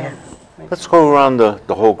 Let's go around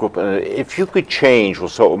the whole group. If you could change, we'll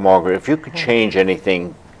start with Margaret. If you could change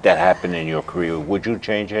anything that happened in your career, would you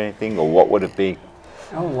change anything, or what would it be?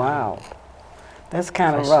 Oh wow, that's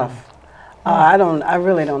kind of rough. I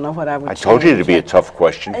really don't know what I would. I told you it'd be a tough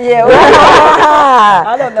question. Yeah.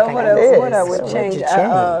 I don't know what I would So change. what'd you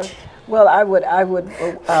change? Well, I would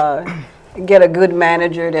get a good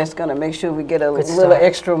manager that's going to make sure we get a little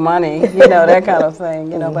extra money, that kind of thing,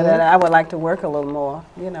 But I would like to work a little more,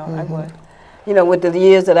 I would. With the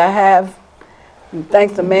years that I have,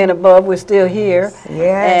 thanks to man above, we're still here.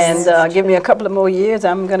 Yes. And give me a couple of more years,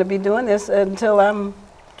 I'm going to be doing this until I'm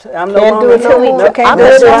no Can't longer do it no more. Can't I'm do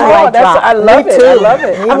it gonna no try. more. I love it. I love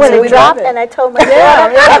it. I'm going to drop, and I told my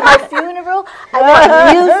daughter at my funeral, I want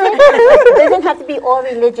music. It doesn't have to be all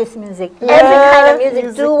religious music. Every kind of music,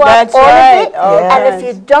 DooWop, That's all right. of it. And if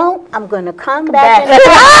you don't, I'm going to come back.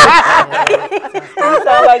 You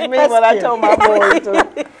sound like me when I told my boys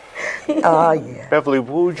to. Oh, yeah. Beverly,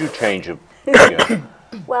 what would you change?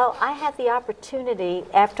 Well, I had the opportunity,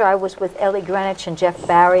 after I was with Ellie Greenwich and Jeff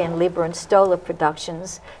Barry and Lieber and Stoller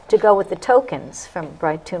Productions, to go with the Tokens from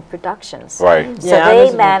Bright Tune Productions. Right. So Yeah, I they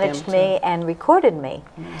listened to them managed me and recorded me.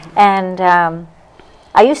 And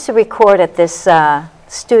I used to record at this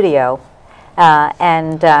studio,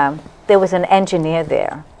 and there was an engineer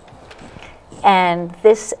there. And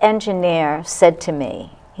this engineer said to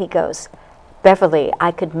me, he goes, "Beverly,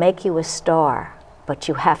 I could make you a star, but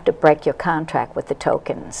you have to break your contract with the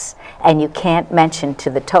Tokens. And you can't mention to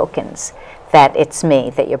the Tokens that it's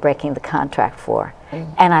me that you're breaking the contract for."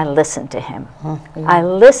 And I listened to him. I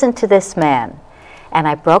listened to this man, and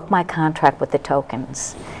I broke my contract with the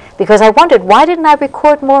Tokens. Because I wondered, why didn't I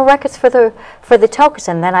record more records for the Tokens?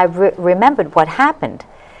 And then I remembered what happened.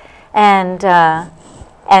 And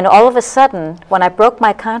all of a sudden, when I broke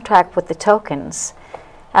my contract with the Tokens,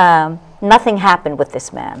 nothing happened with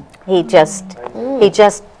this man. He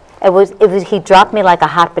dropped me like a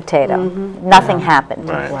hot potato. Nothing happened.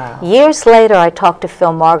 Right. Wow. Years later, I talked to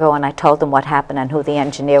Phil Margo and I told him what happened and who the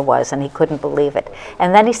engineer was, and he couldn't believe it.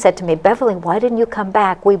 And then he said to me, "Beverly, why didn't you come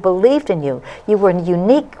back? We believed in you. You were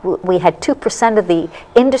unique. We had 2% of the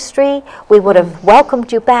industry. We would have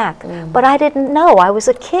welcomed you back." But I didn't know. I was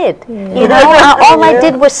a kid. All I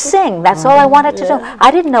did was sing. That's all I wanted to do.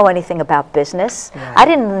 I didn't know anything about business. I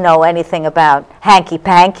didn't know anything about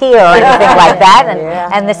hanky-panky or anything like that.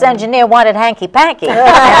 And this engineer wanted hanky-panky. And I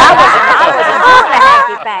wasn't doing a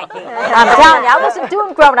hanky-panky. I'm telling you, I wasn't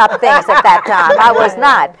doing grown-up things at that time. I was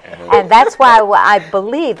not. And that's why I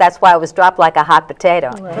believe that's why I was dropped like a hot potato.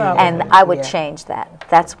 And I would change that.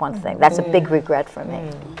 That's one thing. That's a big regret for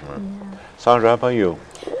me. Sandra, how about you?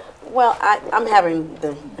 Well, I'm having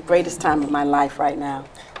the greatest time of my life right now.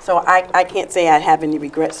 So I can't say I have any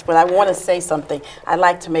regrets, but I want to say something. I'd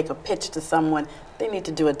like to make a pitch to someone. They need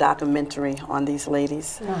to do a documentary on these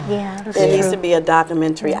ladies. Yeah, There needs to be a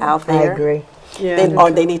documentary out I there. agree.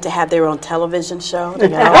 Or they need to have their own television show. You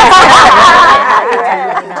know?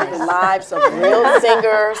 The lives of real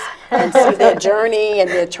singers and see their journey and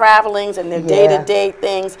their travelings and their day-to-day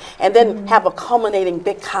things, and then have a culminating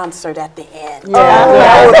big concert at the end.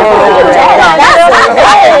 Yeah.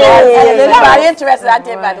 And if anybody interested, I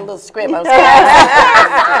did write a little script. I was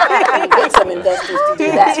get some investors to do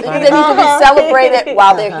that. Because they need to be celebrated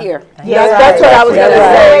while they're here. That's what I was going to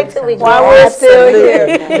say. While we're still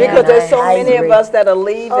here, because there's so many of us that are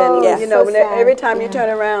leaving. You know, every time you turn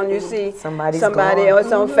around, you see somebody, or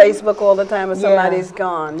it's on Facebook all the time, and somebody's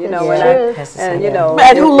gone. You know, and you know,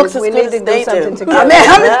 man, who looks as we good need as to they do something do. together. Man,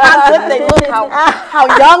 how good they look, how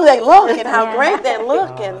young they look, and how great they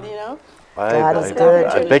look, and you know.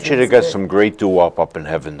 I bet you they got some great doo-wop up in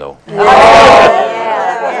heaven, though.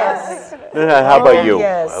 How about you?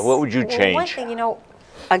 What would you change? One thing, you know,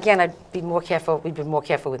 again, I'd be more careful. We'd be more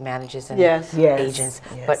careful with managers and agents.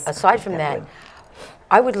 But aside from that,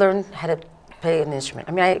 I would learn how to play an instrument.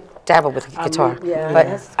 I mean, I dabble with guitar,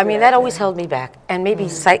 but I mean that always held me back. And maybe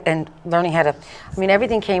sight and learning how to. I mean,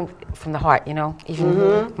 everything came from the heart, you know,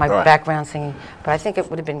 even my background singing. But I think it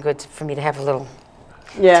would have been good for me to have a little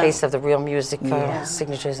taste of the real music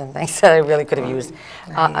signatures and things that I really could have used.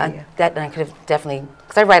 And I could have definitely,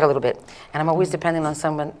 because I write a little bit, and I'm always depending on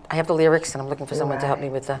someone. I have the lyrics, and I'm looking for someone to help me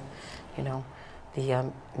with the, you know,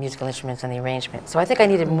 the musical instruments and the arrangement. So I think I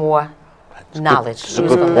needed more knowledge. It's a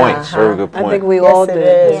good point. It's a very good point. I think we all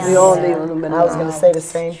did. We all need a little bit. I was going to say the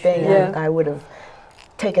same thing. I would have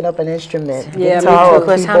taken up an instrument, Yeah, guitar or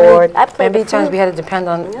Because how keyboard. many times we had to depend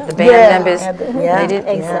on the band members. Yeah, They did.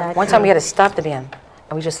 exactly. One time we had to stop the band,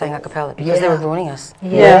 and we just sang a cappella because they were ruining us.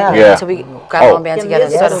 Yeah. So we got our own band together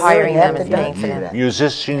and started hiring them and paying for them.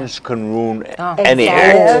 Musicians can ruin Oh. any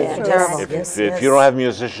Exactly. act. Terrible. If you don't have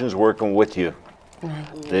musicians working with you,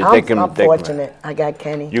 they I'm can. fortunate. I got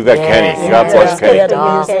Kenny. You got Kenny. God bless Kenny.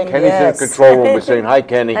 Kenny's in the control room. We're saying, hi,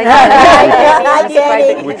 Kenny. Hi,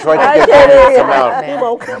 Kenny. We tried to get Kenny to come out.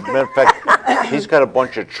 Matter of fact, he's got a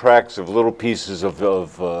bunch of tracks of little pieces of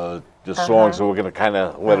the songs, so we're going to kind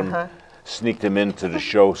of let him sneak them into the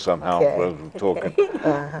show somehow. While we're talking.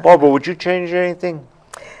 Barbara, would you change anything?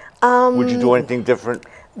 Would you do anything different?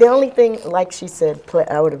 The only thing, like she said,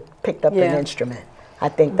 I would have picked up an instrument. I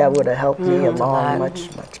think that would have helped me along much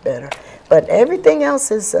better. But everything else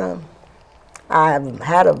is, I've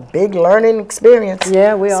had a big learning experience.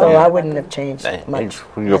 Yeah, we all So have. I wouldn't have changed much.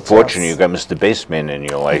 When you're fortunate, you got Mr. Bassman in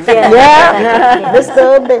your life.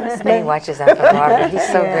 Mr. He Bassman. watches out for Barbara. He's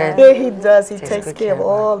so good. Yeah, he does. He takes good care of care of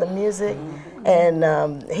all the music. And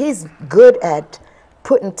he's good at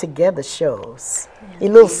putting together shows.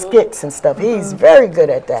 Little skits and stuff. He's very good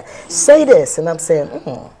at that. Say this, and I'm saying,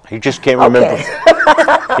 He just can't remember.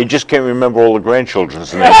 He just can't remember all the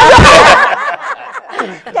grandchildren's names.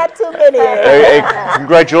 got too many. Hey,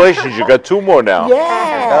 congratulations, you got 2 more now.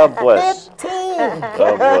 Yeah. God bless. 15.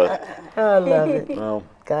 God bless. I love it. Well,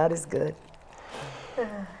 God is good.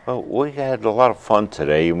 we had a lot of fun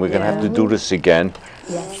today, and we're going to have to do this again.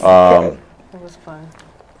 Yes. It was fun.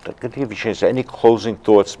 I'm going to give you a chance. Any closing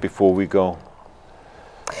thoughts before we go?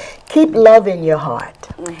 Keep love in your heart.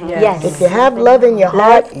 Yes. If you have love in your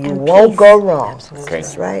heart, you won't go wrong. Okay.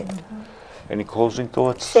 That's right. Any closing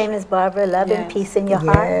thoughts? Same as Barbara, love and peace in your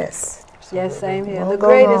heart. Yes. Yes, same here. Won't The go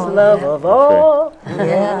greatest wrong. love of all.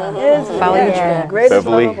 Yeah. Follow your Yeah. dream. Greatest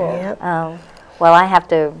Beverly? love of all. Yep. Well, I have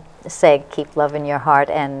to say, keep love in your heart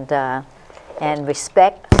and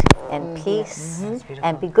respect and peace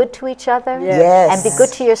and be good to each other Yes. and be good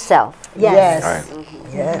to yourself. Yes. All right.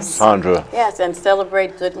 Yes. Sandra. Yes, and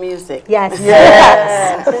celebrate good music. Yes.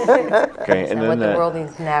 Okay, and And what then the world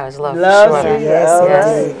needs now is love, Love, for sure.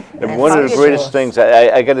 Yes. and one of the greatest things,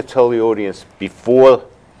 I got to tell the audience, before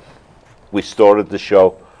we started the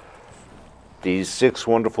show, these 6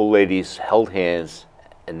 wonderful ladies held hands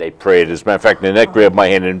and they prayed. As a matter of fact, Nanette grabbed my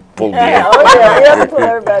hand and pulled me in. We have to put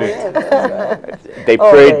everybody in. They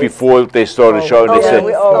prayed before they started the show, and they said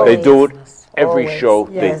we always. they do it every Always. show.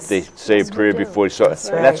 Yes. They say a prayer before they start.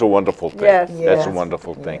 And that's a wonderful thing. Yes. That's a Yes.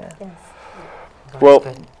 wonderful thing. Well,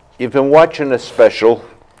 you've been watching a special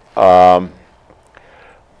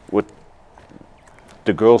with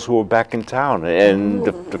the girls who are back in town and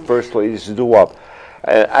the first ladies of DooWop.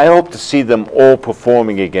 I hope to see them all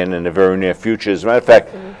performing again in the very near future. As a matter of fact,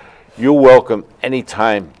 you're welcome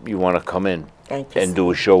anytime you want to come in Thank you. and do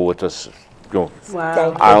a show with us. You know, Wow.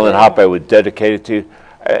 Thank you. Island Hop, I would dedicate it to you.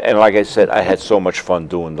 And like I said, I had so much fun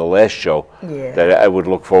doing the last show Yeah. that I would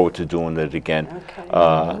look forward to doing it again.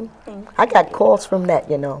 I got calls from that,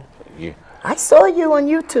 you know. I saw you on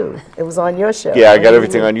YouTube. It was on your show. Yeah, I got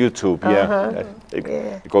everything on YouTube. Yeah.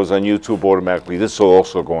 Yeah. It goes on YouTube automatically. This will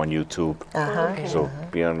also go on YouTube. Okay. So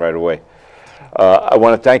be on right away. I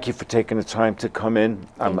want to thank you for taking the time to come in.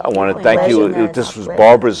 I want to thank you. Pleasure. This was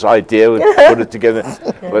Barbara's idea. We put it together.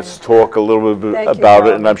 Let's talk a little bit Thank you, about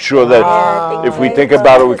it. And Barbara. I'm sure that if we think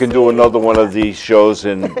about it, we can do another one of these shows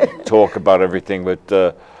and talk about everything.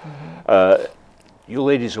 But you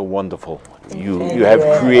ladies are wonderful. You have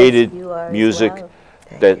created You are as music well.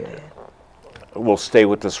 that will stay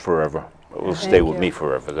with us forever. It will stay with me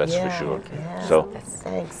forever, that's for sure. So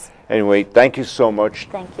Thanks. anyway, thank you so much.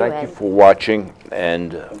 Thank you, Thank you Ed. for watching,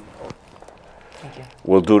 and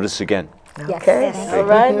we'll do this again. Yes. Okay. Thank All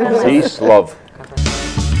right. Peace, love.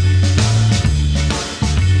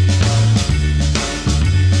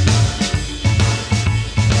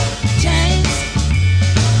 Chains,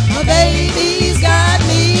 my baby's got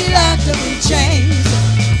me locked up in chains,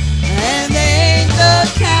 and they ain't the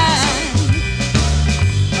kind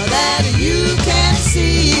that you can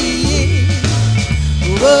see.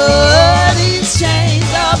 Whoa, these chains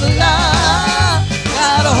of love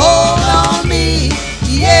got a hold on me,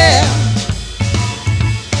 yeah.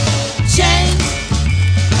 Chains,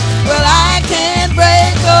 well, I can't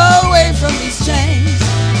break away from these chains.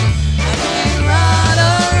 I can't run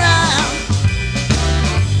around,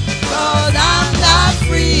 'cause I'm not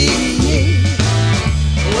free.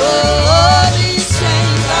 Oh, these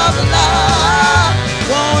chains of love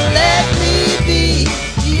won't let me be,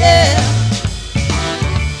 yeah.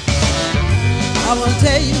 I wanna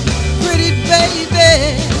tell you, pretty baby,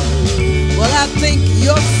 well, I think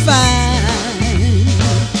you're fine.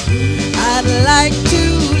 I'd like to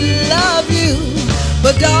love you,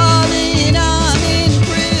 but darling, I'm in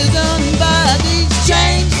prison by these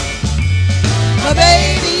chains. My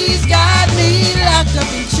baby's got me locked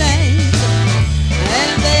up in chains,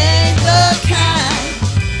 and they ain't the kind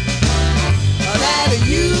that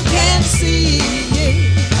you can see.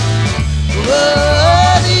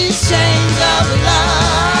 Whoa, these chains of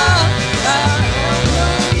love are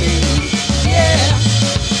on me, yeah.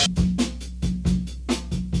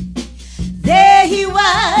 There he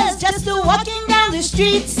was, just walking down the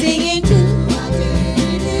street singing,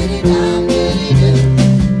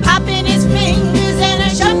 popping his fingers and a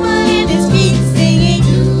shuffle in his feet singing.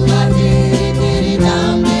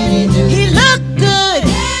 He looked good,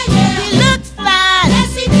 he looked fine,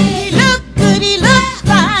 he looked good, he looked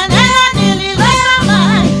fine, and I nearly lost my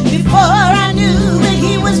mind. Before I knew it,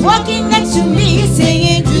 he was walking next to me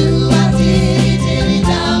singing.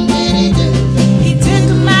 He took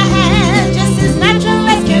my hand just as natural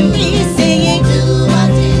as can be singing.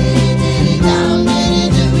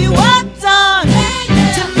 We walked on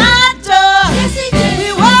to my door. We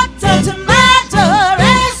walked on to my door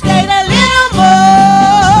and we stayed a little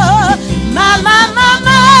more. My,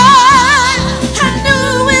 I knew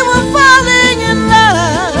we were falling in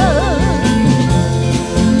love.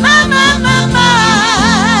 My,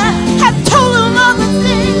 I told him all the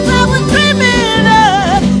things I was dreaming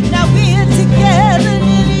of. Now we're together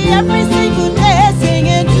nearly every single day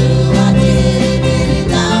singing.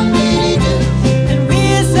 And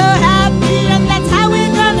we're so happy, and that's how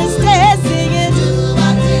we're gonna stay singing.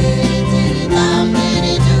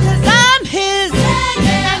 'Cause I'm his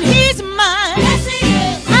and he's mine.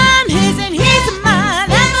 I'm his and he's mine,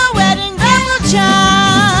 and the wedding bell will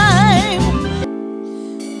chime.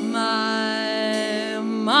 My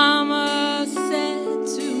mama said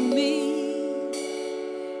to me,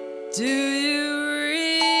 do you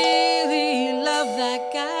really love that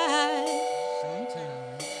guy?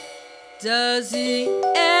 Does he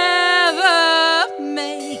ever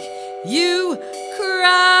make you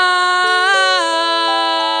cry?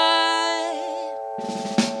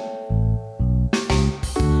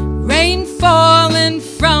 Rain falling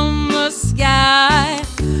from the sky,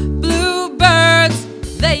 bluebirds,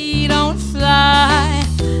 they don't fly.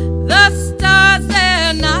 The stars,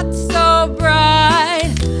 they're not so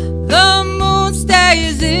bright. The moon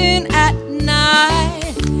stays in at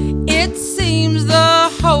night. It seems the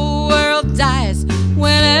whole world dies when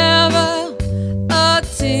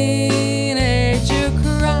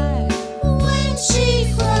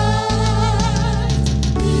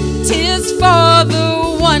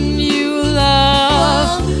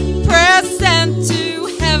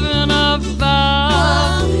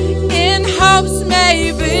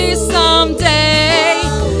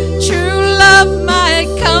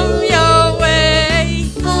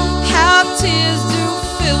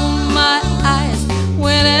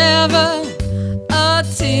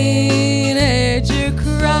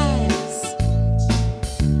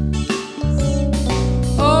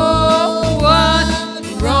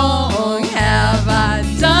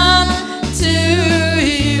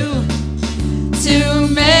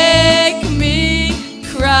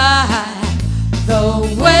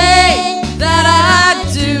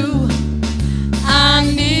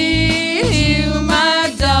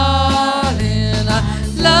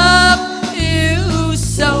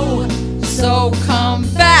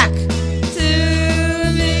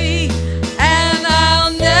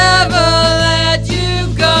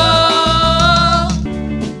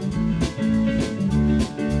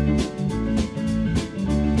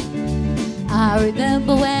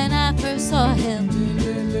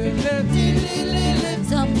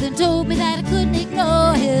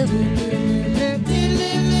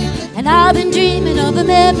and I've been dreaming of him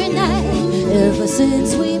every night ever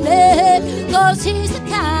since we met. 'Cause he's the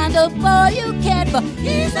kind of boy you care for.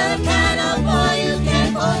 He's the kind of boy you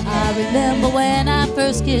care for. I remember when I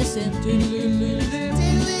first kissed him.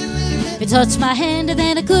 He touched my hand and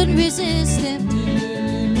then I couldn't resist him.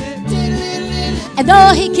 And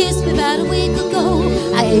though he kissed me about a week ago,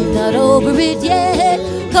 I ain't got over it yet.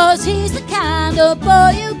 'Cause he's the kind of boy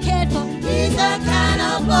you cared for. He's the kind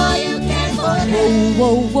of boy you cared for. Whoa,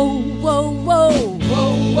 whoa, whoa, whoa, whoa.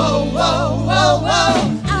 Whoa, whoa, whoa, whoa, whoa.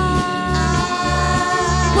 I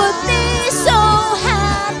would be so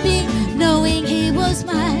happy knowing he was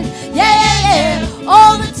mine. Yeah, yeah, yeah,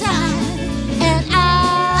 all the time. And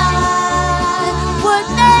I would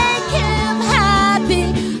make him happy.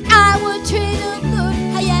 I would treat him good.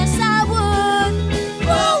 Yes, I would.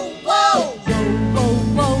 Whoa, whoa. Whoa,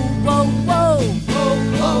 whoa, whoa, whoa.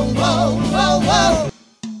 Whoa, whoa, whoa, whoa.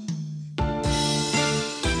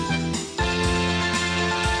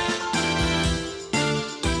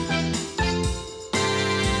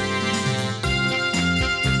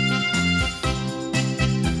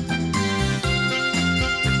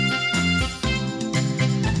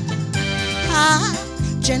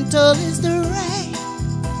 Gentle is the rain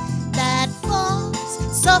that falls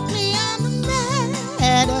softly on the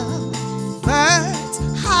meadow. Birds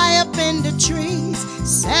high up in the trees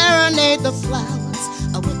serenade the flowers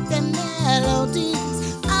with their melodies.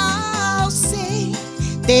 I'll sing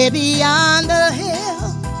there beyond the hill,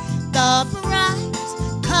 the bright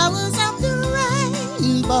colors of the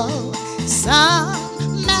rainbow.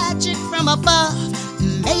 Some magic from above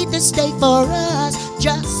made this day for us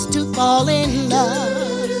just to fall in love.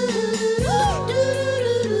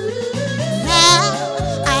 Now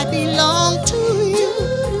I belong to you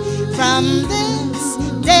from this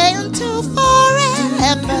day until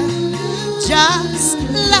forever. Just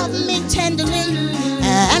love me tenderly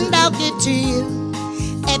and I'll give to you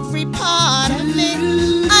every part of me.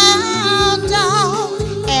 Oh,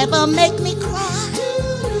 don't ever make me cry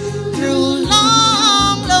through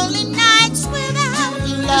long, lonely nights without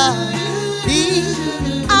love. Be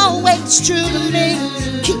always true to me.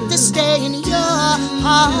 Keep this day in your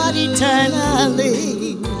heart eternally.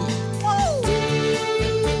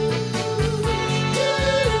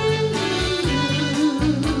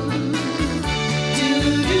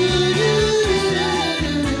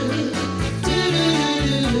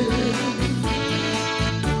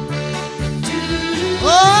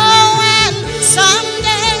 Oh, and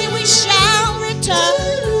someday we shall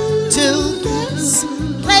return to this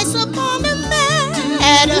place upon the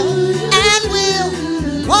meadow, and we'll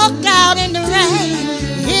walk out in the rain,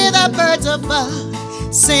 hear the birds above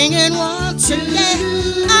singing once again.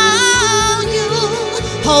 Oh, you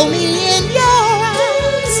hold me in your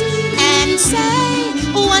arms and say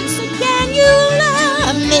once again you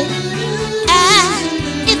love me. And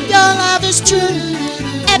if your love is true,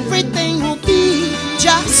 everything will be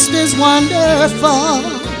just as wonderful.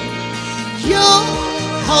 You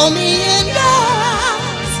hold me in your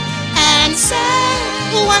arms and say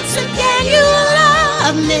once again you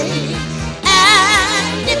love me.